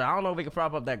roster. I don't know if we can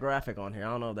prop up that graphic on here. I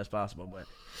don't know if that's possible, but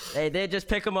they just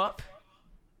pick them up.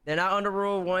 They're not under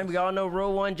Rule 1. We all know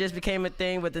Rule 1 just became a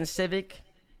thing within Civic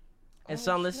and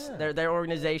Sunless. Their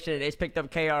organization. They picked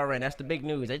up KRN. That's the big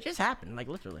news. It just happened, like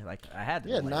literally. Like I had to.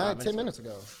 Yeah, 10 minutes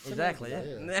ago. Exactly.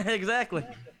 Exactly.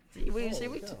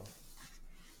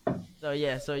 So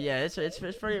yeah, it's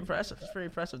pretty impressive. It's pretty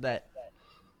impressive that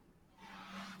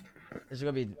it's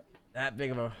gonna be that big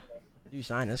of a. You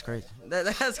signed. That's crazy.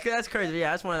 That's crazy.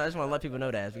 Yeah, I just want to let people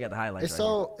know that we got the highlights.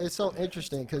 It's so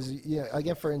interesting because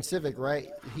again for Civic, right?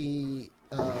 He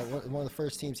one of the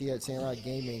first teams he had, Samurai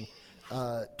Gaming,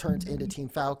 turned into Team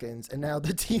Falcons, and now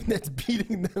the team that's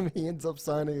beating them, he ends up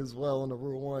signing as well on the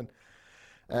Rule 1.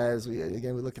 As we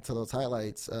look into those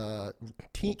highlights,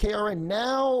 Team KRN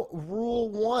now Rule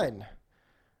 1,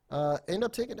 end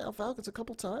up taking down Falcons a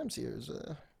couple times here.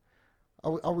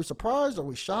 Are we surprised? Are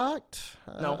we shocked?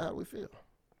 No. How do we feel?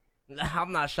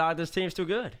 I'm not shocked. This team's too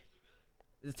good.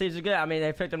 This team's too good. I mean,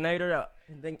 they picked up Nader.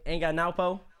 They ain't got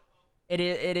Naupo. It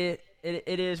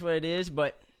is what it is.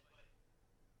 But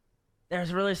there's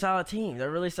a really solid team. They're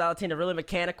a really solid team. They're really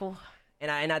mechanical.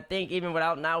 And I think even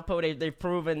without Naupo, they've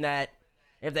proven that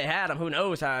if they had him, who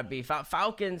knows how it'd be.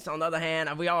 Falcons, on the other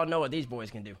hand, we all know what these boys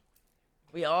can do.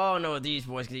 We all know what these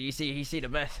boys can do. You see the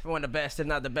best, one of the best, if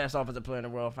not the best offensive player in the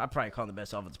world. I probably call him the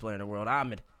best offensive player in the world.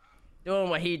 Ahmed, doing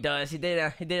what he does. He did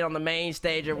it on the main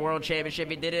stage at World Championship.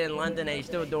 He did it in London, and he's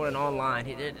still doing it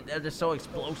online. They're just so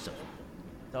explosive.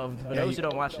 So for those who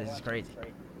don't watch this, it's crazy.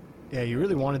 Yeah, you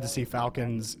really wanted to see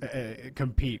Falcons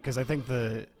compete because I think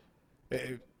there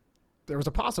was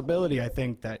a possibility. I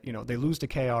think that they lose to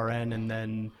KRN and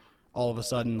then all of a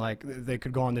sudden, like, they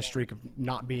could go on this streak of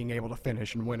not being able to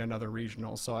finish and win another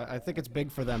regional. So I think it's big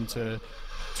for them to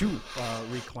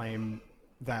reclaim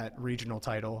that regional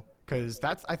title, because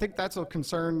I think that's a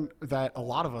concern that a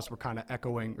lot of us were kind of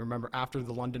echoing. Remember, after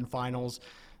the London finals,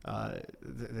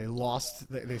 they lost.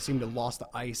 They seemed to have lost the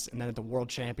ice, and then at the World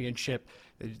Championship,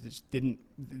 they just didn't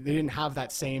have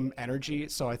that same energy.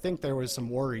 So I think there was some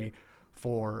worry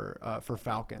for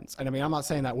Falcons. And I mean, I'm not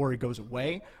saying that worry goes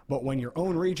away, but when your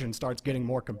own region starts getting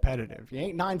more competitive, you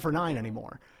ain't 9 for 9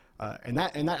 anymore. And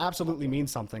that absolutely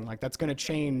means something. Like, that's going to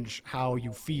change how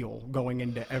you feel going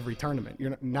into every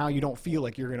tournament. Now you don't feel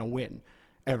like you're going to win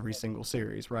every single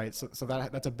series, right? So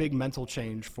that's a big mental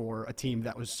change for a team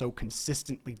that was so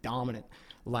consistently dominant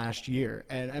last year.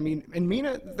 And I mean, in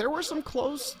MENA, there were some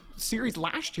close series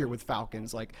last year with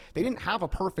Falcons. Like, they didn't have a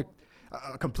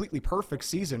completely perfect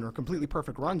season or completely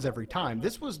perfect runs every time.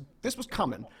 This was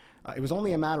coming. It was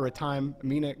only a matter of time.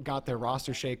 MENA got their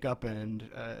roster shakeup and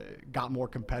got more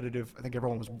competitive. I think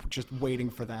everyone was just waiting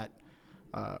for that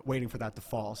to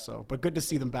fall. So, but good to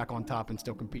see them back on top and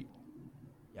still compete.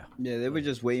 Yeah, they were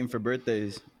just waiting for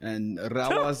birthdays, and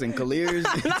Rawas and Kalirs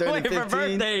turning 15. For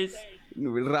birthdays.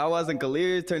 Rawas and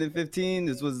Kalirs turning 15.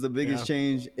 This was the biggest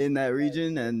change in that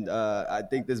region, and I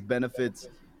think this benefits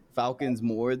Falcons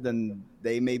more than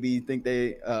they maybe think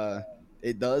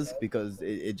it does, because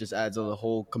it just adds a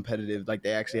whole competitive, like,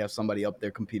 they actually have somebody up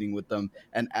there competing with them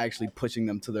and actually pushing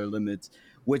them to their limits,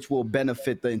 which will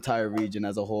benefit the entire region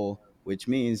as a whole, which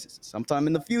means sometime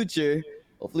in the future,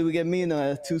 hopefully we get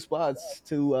MENA 2 spots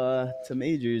to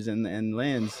majors and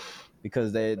lands,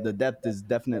 because the depth is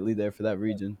definitely there for that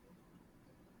region.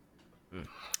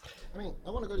 I mean, I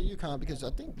want to go to UConn because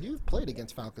I think you've played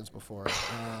against Falcons before.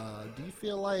 Do you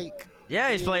feel like... Yeah,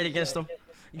 he's played against them.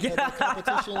 The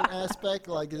competition aspect,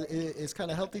 like, is kind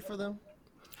of healthy for them?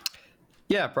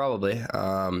 Yeah, probably.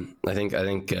 I think I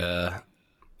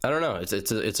don't know.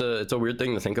 It's a weird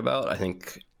thing to think about. I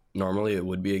think normally it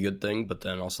would be a good thing, but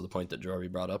then also the point that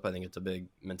Jorby brought up, I think it's a big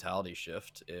mentality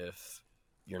shift if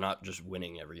you're not just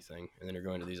winning everything, and then you're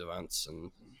going to these events,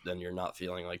 and then you're not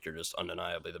feeling like you're just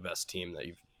undeniably the best team that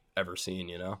you've ever seen,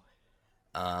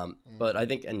 But I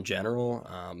think in general,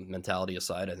 mentality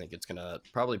aside, I think it's going to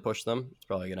probably push them. It's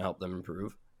probably going to help them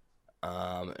improve.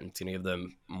 And it's going to give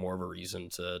them more of a reason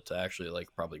to actually,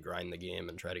 like, probably grind the game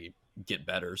and try to get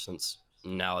better, since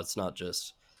now it's not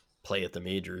just play at the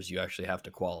majors. You actually have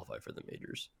to qualify for the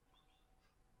majors.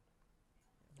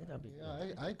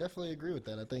 Yeah, I definitely agree with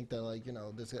that. I think that, like, you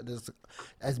know, this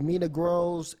as MENA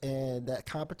grows and that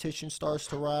competition starts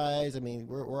to rise. I mean,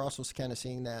 we're also kind of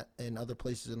seeing that in other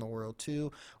places in the world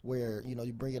too, where, you know,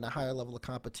 you bring in a higher level of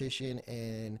competition,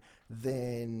 and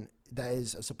then that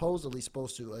is supposedly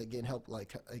supposed to again help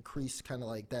like increase kind of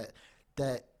like that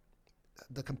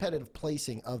the competitive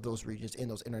placing of those regions in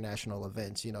those international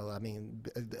events. You know, I mean,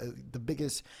 the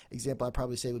biggest example I'd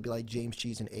probably say would be like James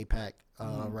Cheese in APAC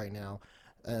right now.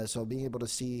 So being able to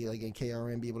see, like, in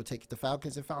KRM, be able to take the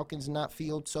Falcons, and Falcons not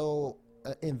feel so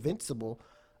invincible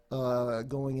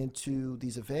going into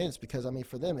these events, because, I mean,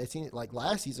 for them, it seemed like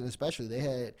last season especially,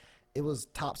 it was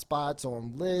top spots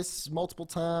on lists multiple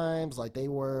times. Like, they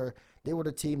were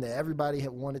the team that everybody had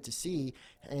wanted to see,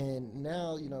 and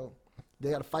now, you know,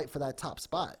 they got to fight for that top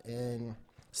spot. And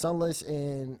Sunless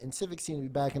and Civic seem to be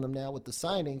backing them now with the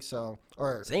signing. So,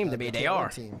 or seem to be, the they KRM are.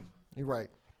 team. You're right.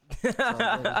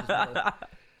 So,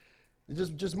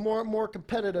 just more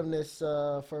competitiveness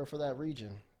for that region.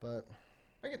 But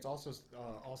I think it's also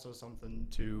something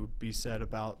to be said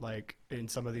about, like, in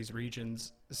some of these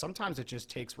regions, sometimes it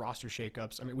just takes roster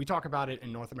shakeups. I mean, we talk about it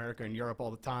in North America and Europe all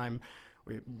the time.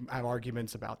 We have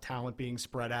arguments about talent being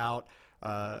spread out,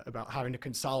 about having to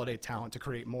consolidate talent to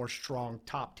create more strong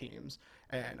top teams.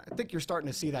 And I think you're starting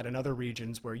to see that in other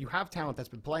regions where you have talent that's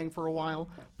been playing for a while,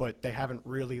 but they haven't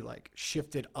really, like,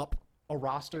 shifted up a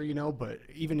roster, you know. But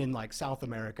even in, like, South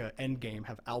America, Endgame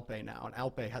have Alpe now, and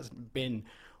Alpe hasn't been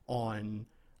on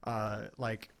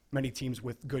like many teams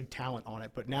with good talent on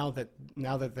it. But now that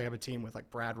they have a team with, like,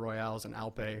 Brad Royales and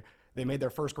Alpe, they made their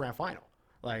first grand final.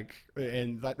 Like,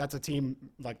 and that's a team,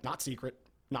 like, not secret,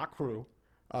 not crew.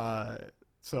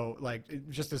 So, like,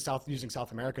 just as using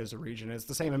South America as a region, it's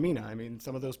the same in MENA. I mean,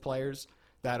 some of those players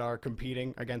that are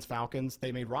competing against Falcons,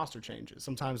 they made roster changes.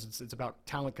 Sometimes it's about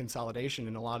talent consolidation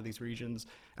in a lot of these regions,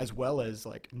 as well as,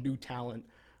 like, new talent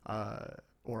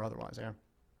or otherwise. Yeah.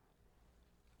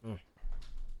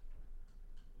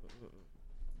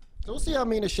 So we'll see how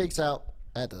MENA shakes out.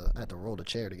 I had to roll the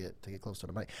chair to get close to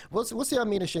the mic. We'll see how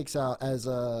MENA shakes out as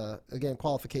again,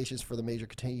 qualifications for the major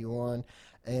continue on,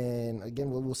 and again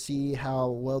we'll see how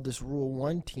well this Rule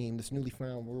 1 team, this newly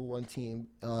found Rule 1 team,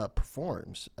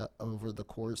 performs over the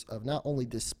course of not only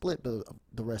this split but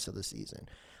the rest of the season.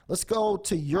 Let's go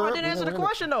to Europe. I didn't answer the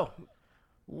question though.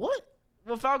 What?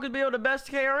 Will Falcons be able to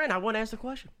best KRN? I want to answer the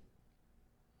question.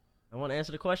 I want to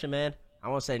answer the question, man. I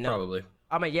want to say no. Probably.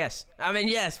 I mean, yes.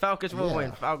 Falcons will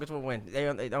win. Falcons will win.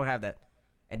 They don't have that.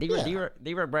 And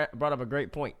D-Ray brought up a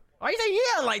great point. Why you say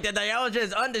yeah like that? I was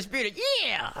just undisputed.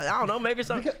 Yeah. I don't know. Maybe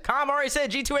some. Comm already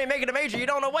said G2 ain't making the major. You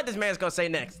don't know what this man's going to say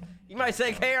next. You might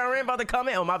say KRN about to come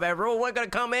in. Oh, my bad. Rule 1 going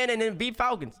to come in and then beat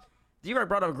Falcons. D-Ray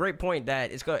brought up a great point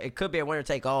that it could be a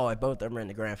winner-take-all if both of them are in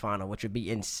the grand final, which would be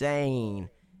insane.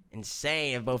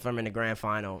 Insane if both of them are in the grand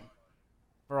final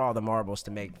for all the marbles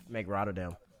to make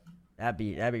Rotterdam. That'd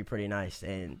be pretty nice,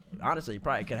 and honestly, it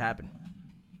probably could happen.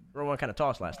 Rule 1 kind of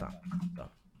tossed last time. So.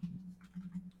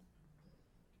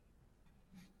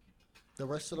 The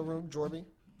rest of the room, Jorby,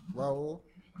 Raul.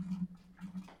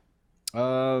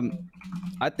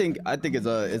 I think it's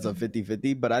a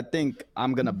 50-50, but I think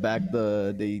I'm gonna back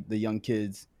the young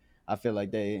kids. I feel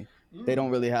like they don't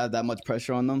really have that much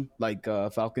pressure on them like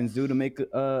Falcons do to make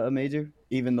a major.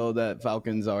 Even though that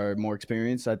Falcons are more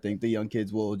experienced, I think the young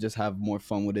kids will just have more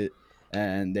fun with it,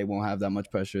 and they won't have that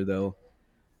much pressure though.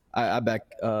 I back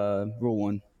Rule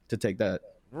 1 to take that.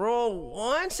 Rule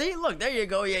 1? See, look, there you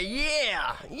go.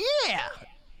 Yeah.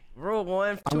 Rule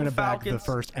 1. I'm going to back the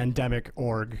first endemic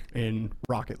org in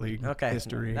Rocket League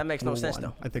history. That makes no Rule sense, 1.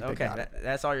 though. I think they got it.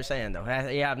 That's all you're saying, though.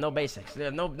 You have no basics. You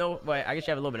have no. Well, I guess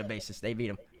you have a little bit of basics. They beat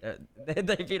them. They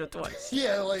beat them twice.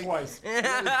 Yeah, like twice.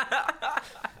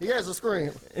 He has a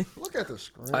screen. Look at the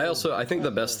screen. I think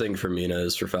the best thing for MENA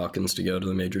is for Falcons to go to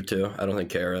the major too. I don't think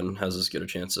Karen has as good a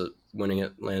chance at winning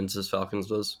it lands as Falcons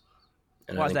does.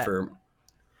 And Why's I think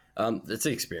that? It's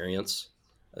the experience.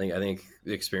 I think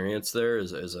the experience there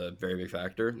is a very big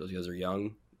factor. Those guys are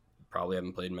young, probably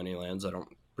haven't played many lands. I don't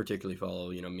particularly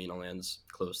follow MENA lands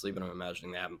closely, but I'm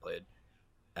imagining they haven't played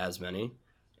as many,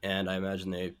 and I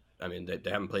imagine they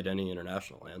haven't played any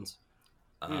international lands.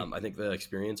 I think the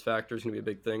experience factor is going to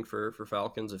be a big thing for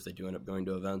Falcons if they do end up going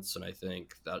to events, and I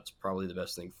think that's probably the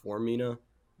best thing for MENA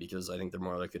because I think they're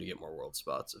more likely to get more world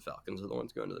spots if Falcons are the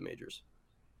ones going to the majors.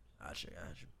 Gotcha.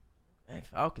 Hey,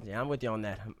 Falcons, yeah, I'm with you on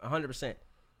that, 100%.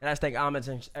 And I just think Ahmed's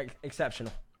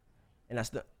exceptional, and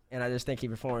I just think he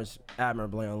performs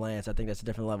admirably on lands. I think that's a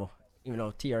different level. Even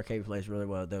though TRK plays really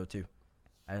well though too,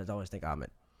 I just always think Ahmed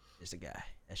is the guy.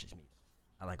 That's just me.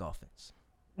 I like offense.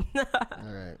 All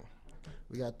right.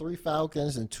 We got 3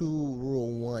 Falcons and 2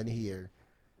 Rule 1 here.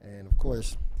 And, of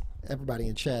course, everybody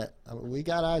in chat, we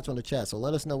got eyes on the chat, so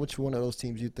let us know which one of those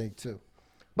teams you think, too.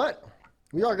 But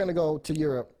we are going to go to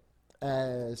Europe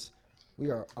as we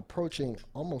are approaching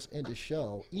almost end of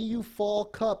show. EU Fall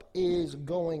Cup is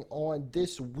going on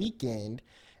this weekend,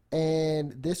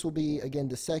 and this will be, again,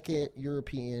 the second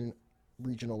European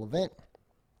regional event.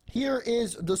 Here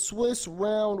is the Swiss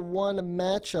round 1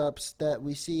 matchups that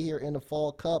we see here in the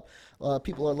Fall Cup.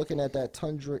 People are looking at that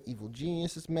Tundra Evil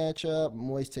Geniuses matchup.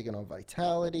 Moist taking on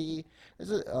Vitality.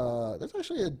 There's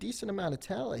actually a decent amount of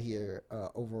talent here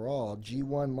overall.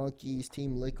 G1 Monkeys,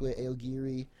 Team Liquid,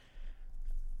 Aogiri.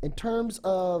 In terms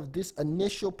of this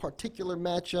initial particular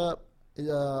matchup, I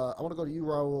want to go to you,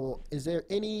 Raul. Is there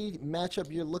any matchup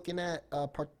you're looking at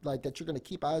like that you're going to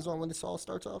keep eyes on when this all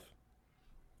starts off?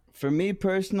 For me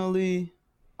personally,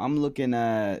 I'm looking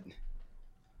at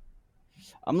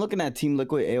Team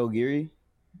Liquid Aogiri.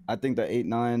 I think the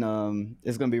 8-9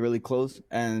 is going to be really close,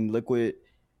 and Liquid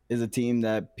is a team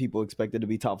that people expected to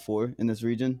be top 4 in this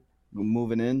region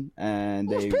moving in,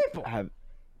 and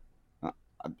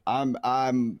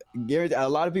I'm guaranteed a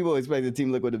lot of people expected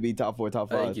Team Liquid to be top 4, top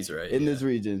 5 I think he's right, in this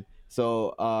region.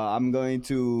 So I'm going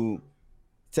to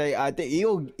say I think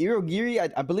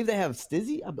Aogiri. I believe they have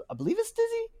Stizzy. I believe it's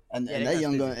Stizzy. And that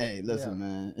young gun, hey, listen,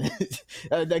 man,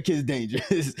 that kid's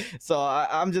dangerous. So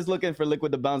I'm just looking for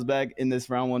Liquid to bounce back in this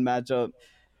round 1 matchup,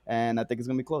 and I think it's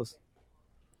gonna be close.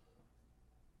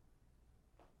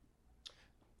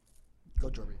 Go,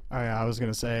 Jorby. Oh, yeah, I was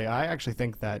gonna say I actually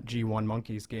think that G1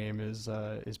 Monkeys game is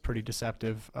pretty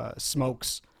deceptive.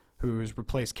 Smokes, who's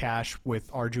replaced Cash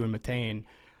with Arju and Matane,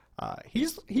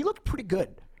 he looked pretty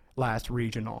good last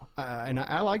regional, and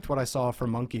I liked what I saw from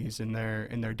Monkeys in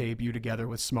their debut together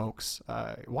with Smokes.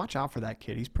 Watch out for that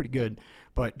kid; he's pretty good.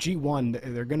 But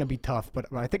G1, they're going to be tough.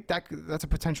 But I think that's a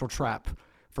potential trap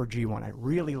for G1. I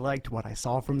really liked what I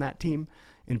saw from that team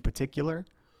in particular.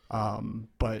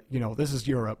 But this is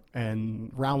Europe, and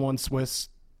round 1 Swiss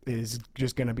is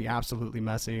just going to be absolutely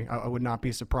messy. I would not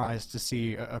be surprised to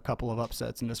see a couple of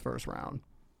upsets in this first round.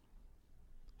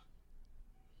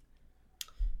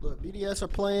 Look, BDS are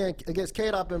playing against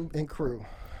K-Dop and Crew.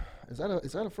 Is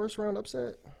that a first round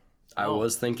upset? I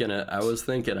was thinking it.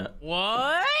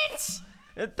 What?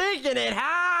 You're thinking it?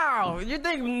 How? You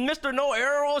think Mr. No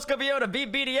Arrows could be able to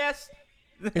beat BDS?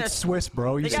 It's Swiss,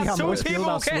 bro. You They see got how 2 most feel people who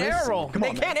about can't Swiss? arrow. Come They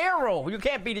on, can't man. arrow. You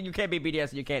can't beat BDS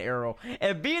and you can't arrow.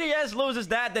 If BDS loses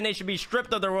that, then they should be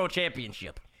stripped of their world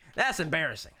championship. That's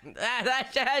embarrassing.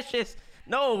 That's just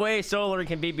no way Solar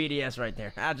can beat BDS right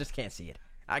there. I just can't see it.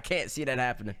 I can't see that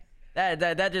happening.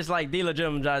 That just like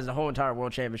delegitimizes the whole entire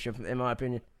world championship, in my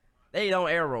opinion. They don't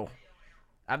arrow.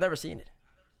 I've never seen it.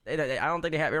 I don't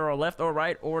think they have arrow left or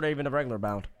right or even a regular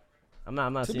bound. I'm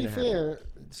not To seeing be it. fair,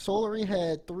 Solary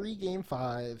had 3 game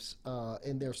 5s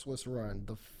in their Swiss run.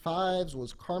 The 5s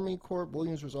was Carmine Corp,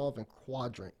 Williams Resolve, and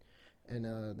Quadrant. And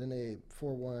then they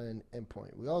 4-1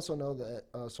 endpoint. We also know that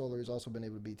Solary's also been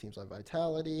able to beat teams like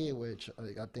Vitality, which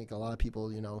I think a lot of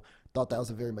people, thought that was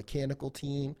a very mechanical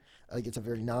team. It's a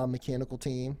very non-mechanical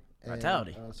team. And,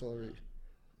 Vitality? Solary,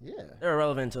 yeah. They're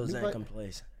irrelevant until Zen Vi- comes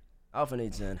plays. Alpha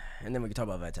needs Zen, and then we can talk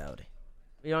about Vitality.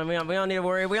 We don't need to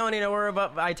worry. We don't need to worry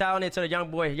about Vitality until the young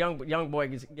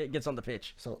boy gets on the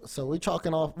pitch. So we're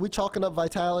chalking up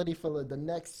Vitality for the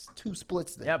next 2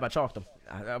 splits then. Yep, I chalked them.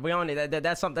 We don't need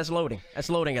that's something that's loading. That's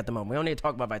loading at the moment. We don't need to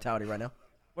talk about Vitality right now.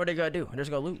 What are they gonna do? They're just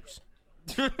gonna lose.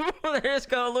 They're just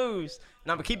gonna lose.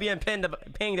 And I'm gonna keep being pinged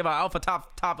about Alpha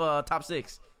top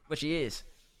 6, which he is.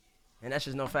 And that's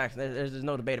just no fact. There's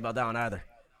no debate about that one either.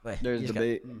 Wait, There's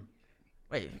debate.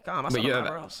 Wait, calm. I But saw you him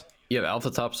have else. Alpha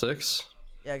top 6.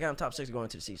 Yeah, I got him top 6 going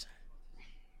into the season.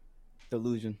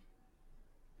 Delusion.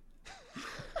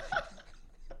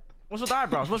 What's with the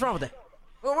eyebrows? What's wrong with that?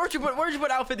 Where'd you put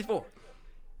Alpha 54?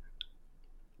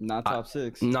 Not top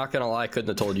 6. Not gonna lie, couldn't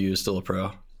have told you he was still a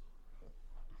pro.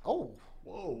 Oh,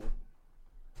 whoa.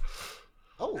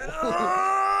 Oh.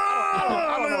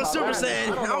 I'm gonna go Super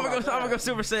Saiyan. I'm gonna go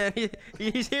Super Saiyan.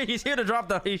 He's here to drop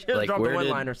the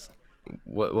one-liners.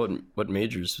 What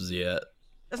majors was he at?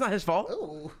 That's not his fault.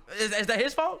 Oh. Is that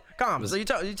his fault? Come. So you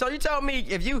tell me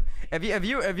if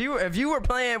you were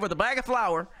playing with a bag of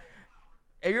flour,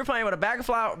 if you're playing with a bag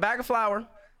of flour,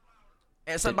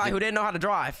 and somebody who didn't know how to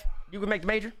drive, you could make the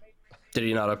major. Did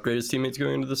he not upgrade his teammates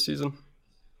going into this season?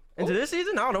 Into this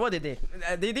season, I don't know what they did.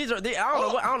 I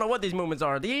don't know what these movements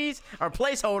are. These are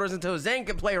placeholders until Zen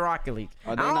can play Rocket League.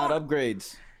 Are they not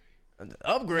upgrades?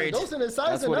 Upgrades? Those in the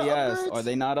size That's what he asked. Are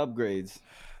they not upgrades?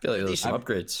 I feel like there's some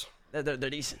upgrades. They're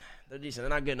decent. They're decent.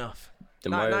 They're not good enough.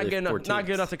 Then why are Not they good enough. 14th? Not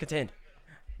good enough to contend.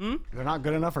 They're not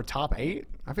good enough for top 8.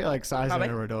 I feel like Sizen Top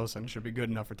and 8? Radosin should be good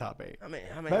enough for top 8. I mean,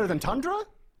 Better than Tundra?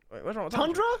 wait, what's wrong with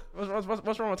Tundra?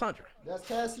 What's wrong with Tundra? That's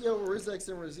Casio, Rizex,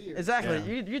 and Razir. Exactly.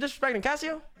 Yeah. You disrespecting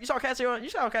Casio? You saw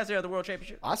Casio at the World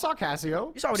Championship. I saw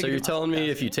Casio. You saw what So he you're did. telling me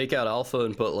if you take out Alpha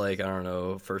and put like I don't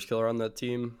know first killer on that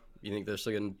team, you think they're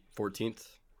still getting 14th?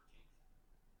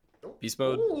 Beast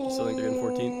mode? You still think they're getting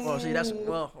 14th?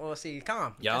 Well, see,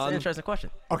 Comm. That's Jan? an interesting question.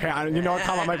 Okay, you know what,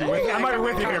 Tom? I might be with you. I might be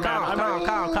with you here, man.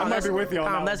 I might be with you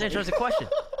on that. That's an interesting question.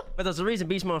 But there's a reason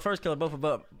Beast Mode and First Killer both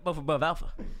above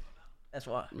Alpha. That's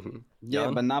why. Yeah,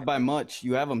 Jan? but not by much.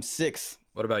 You have them 6.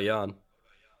 What about Jan?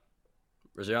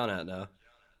 Where's Jan at now?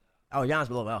 Oh, Jan's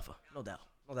below Alpha. No doubt.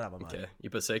 No doubt about Okay, it. you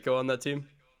put Seiko on that team.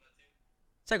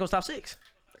 Seiko's top 6.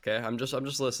 Okay, I'm just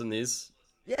listing these.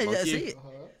 Yeah, Monkey? see it.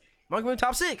 Monkey Moon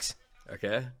top 6.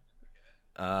 Okay.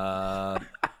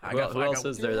 Who else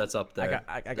is there that's up there?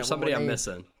 I got There's somebody one more I'm name.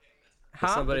 missing. Huh?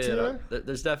 There's somebody Vatira?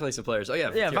 there's definitely some players. Oh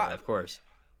yeah, Yeah, Vatira, of course.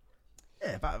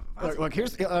 Yeah, Look,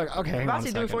 here's okay. Hang on a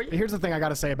Vasi do it for second. you? Here's the thing I got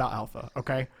to say about Alpha.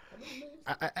 Okay,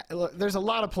 look, there's a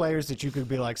lot of players that you could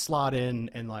be like slot in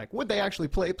and like would they actually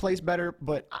place better?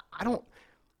 But I don't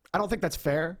think that's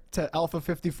fair to Alpha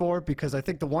 54 because I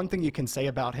think the one thing you can say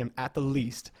about him at the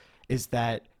least is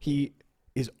that he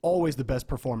is always the best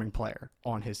performing player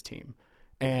on his team.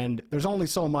 And there's only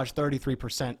so much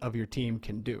 33% of your team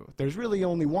can do. There's really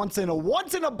only once in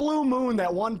a blue moon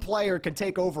that one player can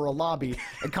take over a lobby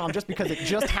and calm just because it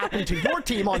just happened to your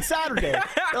team on Saturday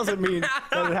doesn't mean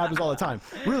that it happens all the time.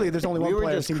 Really, there's only one We were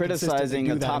player just who can consistently criticizing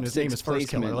do a that, top and his name 6 is First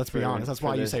Killer. placement Let's be for- honest. That's for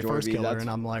why you this, say First Jorby. Killer, That's- and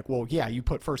I'm like, well, yeah, you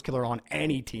put First Killer on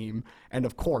any team, and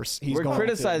of course he's We're going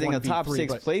criticizing to a top 1v3,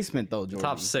 6 but- placement though, Jordan.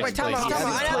 Top 6 Wait, time out, places.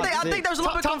 time out. I think there's a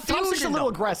little bit of Top 6 is a confusion, little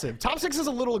though. aggressive. Top 6 is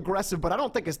a little aggressive, but I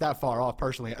don't think it's that far off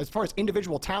personally. As far as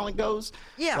individual talent goes,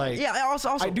 Yeah, like, yeah.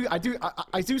 Also, I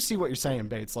do see what you're saying,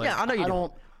 Bates. Like, yeah, I know you do.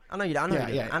 don't. I know you do. I know Yeah,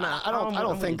 you do. yeah. I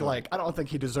I don't think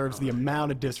he deserves the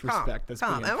amount of disrespect that's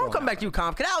being And we'll thrown come at back to you,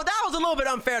 Comm. 'Cause that was a little bit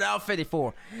unfair to Alpha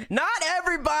 54. Not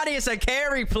everybody is a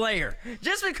carry player.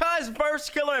 Just because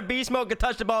First Killer and Beast Mode can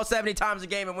touch the ball 70 times a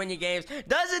game and win you games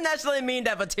doesn't necessarily mean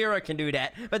that Vatira can do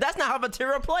that. But that's not how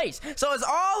Vatira plays. So it's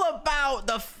all about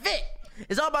the fit.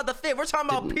 It's all about the fit. We're talking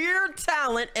about pure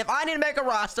talent. If I need to make a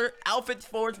roster, Alpha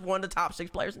 54 is one of the top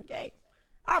 6 players in the game.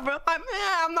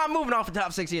 I'm not moving off the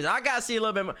top 6 either. I gotta see a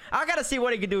little bit more. I gotta see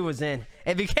what he can do with Zen.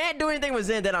 If he can't do anything with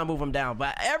Zen, then I'll move him down.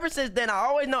 But ever since then, I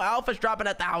always know Alpha's dropping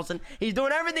 1,000. He's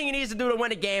doing everything he needs to do to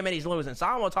win a game, and he's losing. So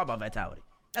I don't want to talk about vitality.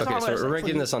 That's all Okay, I'm so gonna we're say.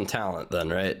 ranking this on talent then,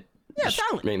 right? Yeah, Just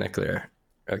talent. Make that clear.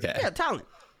 Okay. Yeah, talent.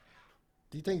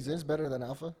 Do you think Zen's better than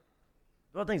Alpha?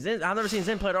 Well, things I've never seen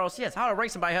Zen play at RLCS. How to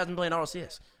rank somebody who hasn't played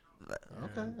RLCS?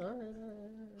 Okay, all right.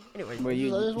 Anyway, But I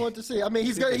just wanted to see. I mean,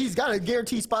 he's got a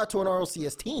guaranteed spot to an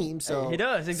RLCS team, so He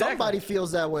does, exactly. Somebody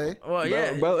feels that way. well,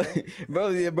 yeah.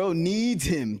 Bro needs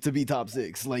him to be top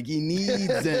 6. Like he needs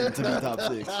him to be top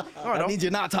 6. I That means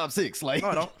you're not top 6. Like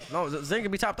No, Zen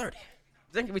can be top 30.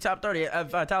 Zen can be top 30.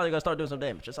 Vitality gonna start doing some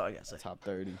damage. That's all I gotta say. top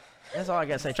 30. That's all I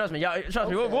gotta say. Trust me, y'all. Trust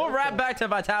me. We'll wrap back to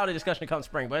Vitality discussion come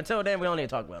spring. But until then, we don't need to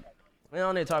talk about it. We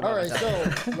don't need to talk All about right,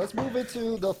 Vitality. so let's move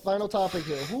into the final topic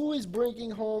here. Who is bringing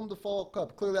home the Fall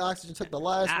Cup? Clearly, Oxygen took the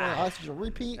last one. Oxygen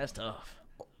repeat. That's tough.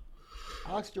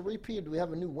 Oxygen repeat. Do we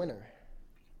have a new winner?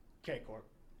 K Corp.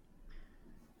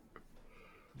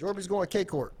 Jorby's going K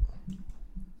Court.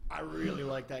 I really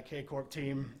like that K Corp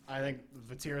team. I think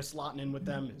Vatira slotting in with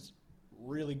them is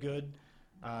really good.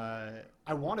 I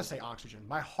want to say Oxygen.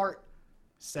 My heart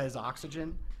says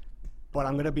Oxygen, but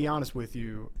I'm going to be honest with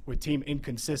you. With Team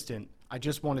Inconsistent, I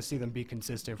just want to see them be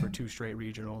consistent for 2 straight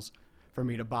regionals for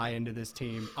me to buy into this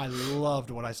team. I loved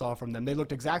what I saw from them. They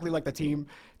looked exactly like the team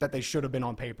that they should have been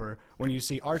on paper. When you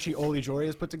see Archie, Oli,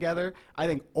 Jorias put together, I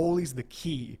think Oli's the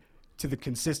key to the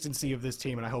consistency of this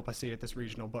team, and I hope I see it at this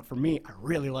regional. But for me, I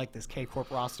really like this K Corp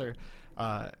roster.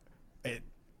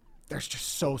 They're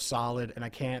just so solid, and I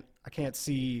can't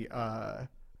see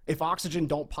if Oxygen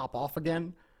don't pop off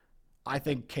again. I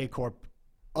think K Corp,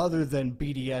 other than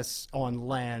BDS on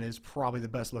LAN, is probably the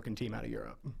best looking team out of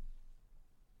Europe.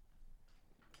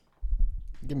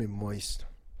 Give me Moist.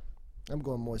 I'm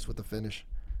going Moist with the finish.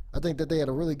 I think that they had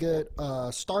a really good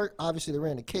start. Obviously, they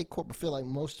ran the K Corp. I feel like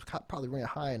most probably ran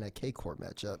high in that K Corp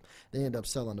matchup. They ended up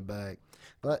selling the bag.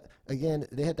 But again,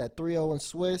 they had that 3-0 in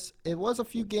Swiss. It was a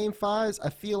few game 5s. I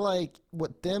feel like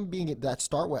with them being at that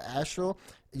start with Astral,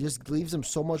 it just leaves them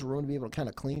so much room to be able to kind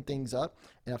of clean things up.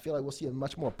 And I feel like we'll see a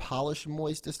much more polished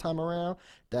Moist this time around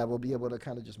that will be able to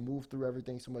kind of just move through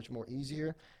everything so much more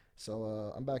easier.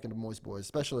 So I'm back into Moist boys,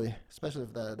 especially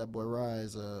if that boy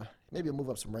Rise, maybe he'll move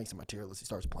up some ranks in my tier list. He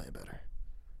starts playing better.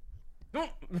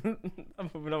 I'm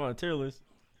moving on my tier list.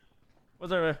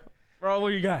 What's up, man? Bro, what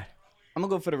you got? I'm gonna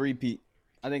go for the repeat.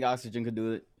 I think Oxygen could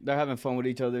do it. They're having fun with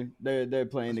each other. They're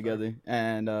playing together,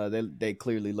 and they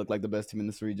clearly look like the best team in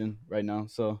this region right now.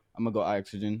 So I'm gonna go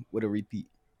Oxygen with a repeat.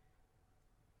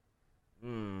 All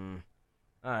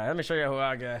right, let me show you who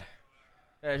I got.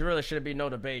 There really should be no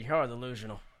debate. Y'all are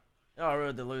delusional. Y'all are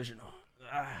real delusional.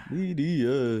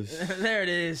 BDS. There it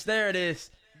is. There it is.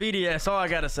 BDS. All I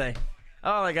gotta say.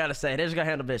 All I gotta say. They're just gonna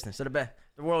handle business.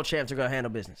 The world champs are gonna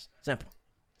handle business. Simple.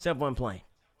 Simple and plain.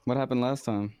 What happened last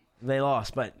time? They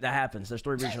lost, but that happens. There's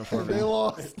 3 regionals for a They reason.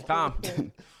 lost.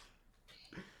 Calm.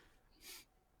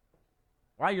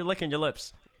 Why are you licking your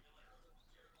lips?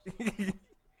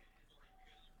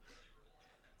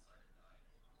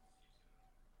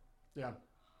 Yeah.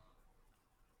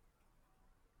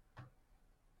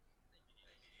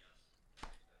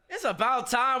 It's about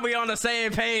time we on the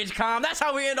same page, Comm. That's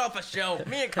how we end off a show.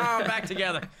 Me and Comm back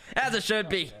together, as it should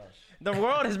be. The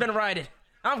world has been righted.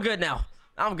 I'm good now.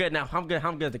 I'm good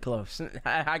to close.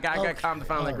 I got Comm to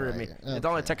finally agree with me. It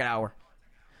only took an hour.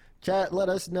 Chat, let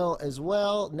us know as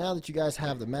well. Now that you guys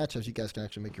have the matchups, you guys can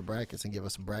actually make your brackets and give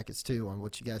us some brackets too on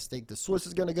what you guys think the Swiss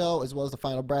is going to go, as well as the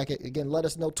final bracket. Again, let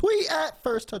us know. Tweet at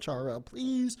First Touch RL,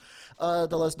 please. To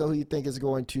let us know who you think is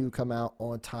going to come out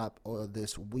on top of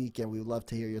this weekend. We would love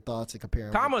to hear your thoughts and compare.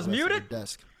 Comm was muted?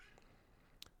 Desk.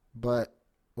 But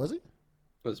was he?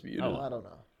 Was muted. I don't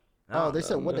know. Oh, they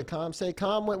said, what did Comm say?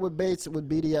 Comm went with Bates with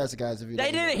BDS, guys. If you They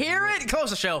didn't hear it? Close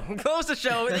the show. Close the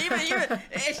show.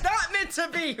 It's not meant to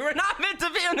be. We're not meant to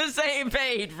be on the same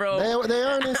page, bro. They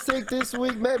aren't in sync this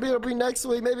week. Maybe it'll be next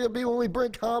week. Maybe it'll be when we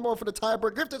bring Comm on for the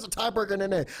tiebreaker. If there's a tiebreaker in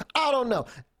there, I don't know.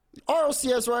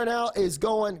 RLCS right now is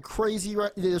going crazy.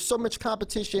 There's so much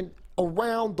competition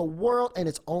around the world, and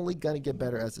it's only going to get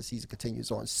better as the season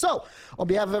continues on. So, on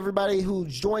behalf of everybody who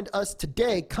joined us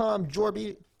today, Comm,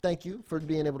 Jorby, thank you for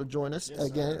being able to join us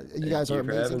again. You guys are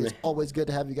amazing. It's always good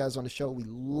to have you guys on the show. We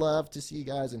love to see you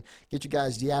guys and get you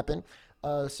guys yapping.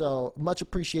 So much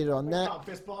appreciated on that.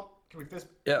 Fist bump. Can we fist?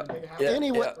 Yeah.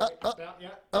 Anyway,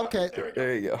 okay.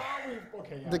 There you go.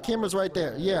 The camera's right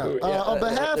there. Yeah. On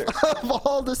behalf of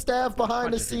all the staff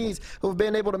behind the scenes who've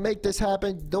been able to make this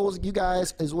happen, you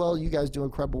guys as well, you guys do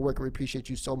incredible work. We appreciate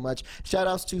you so much. Shout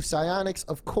outs to Psyonix,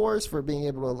 of course, for being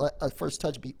able to let First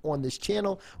Touch be on this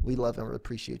channel. We love and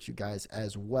appreciate you guys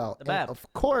as well. And of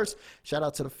course, shout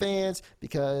out to the fans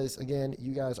because, again,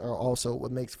 you guys are also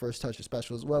what makes First Touch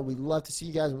special as well. We love to see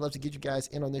you guys. We love to get you guys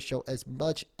in on this show as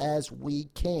much as we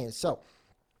can. So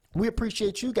we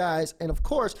appreciate you guys, and of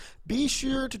course be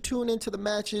sure to tune into the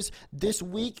matches this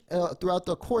week, throughout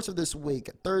the course of this week.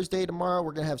 Thursday, tomorrow,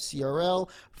 we're going to have CRL.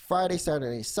 Friday,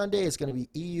 Saturday, Sunday, it's going to be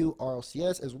EU,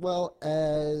 RLCS, as well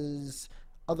as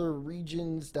other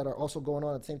regions that are also going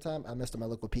on at the same time. I messed up my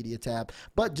Wikipedia tab,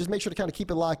 but just make sure to kind of keep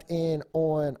it locked in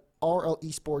on RL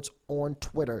Esports on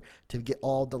Twitter to get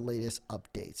all the latest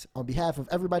updates. On behalf of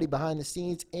everybody behind the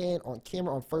scenes and on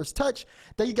camera on First Touch,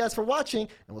 thank you guys for watching,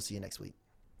 and we'll see you next week.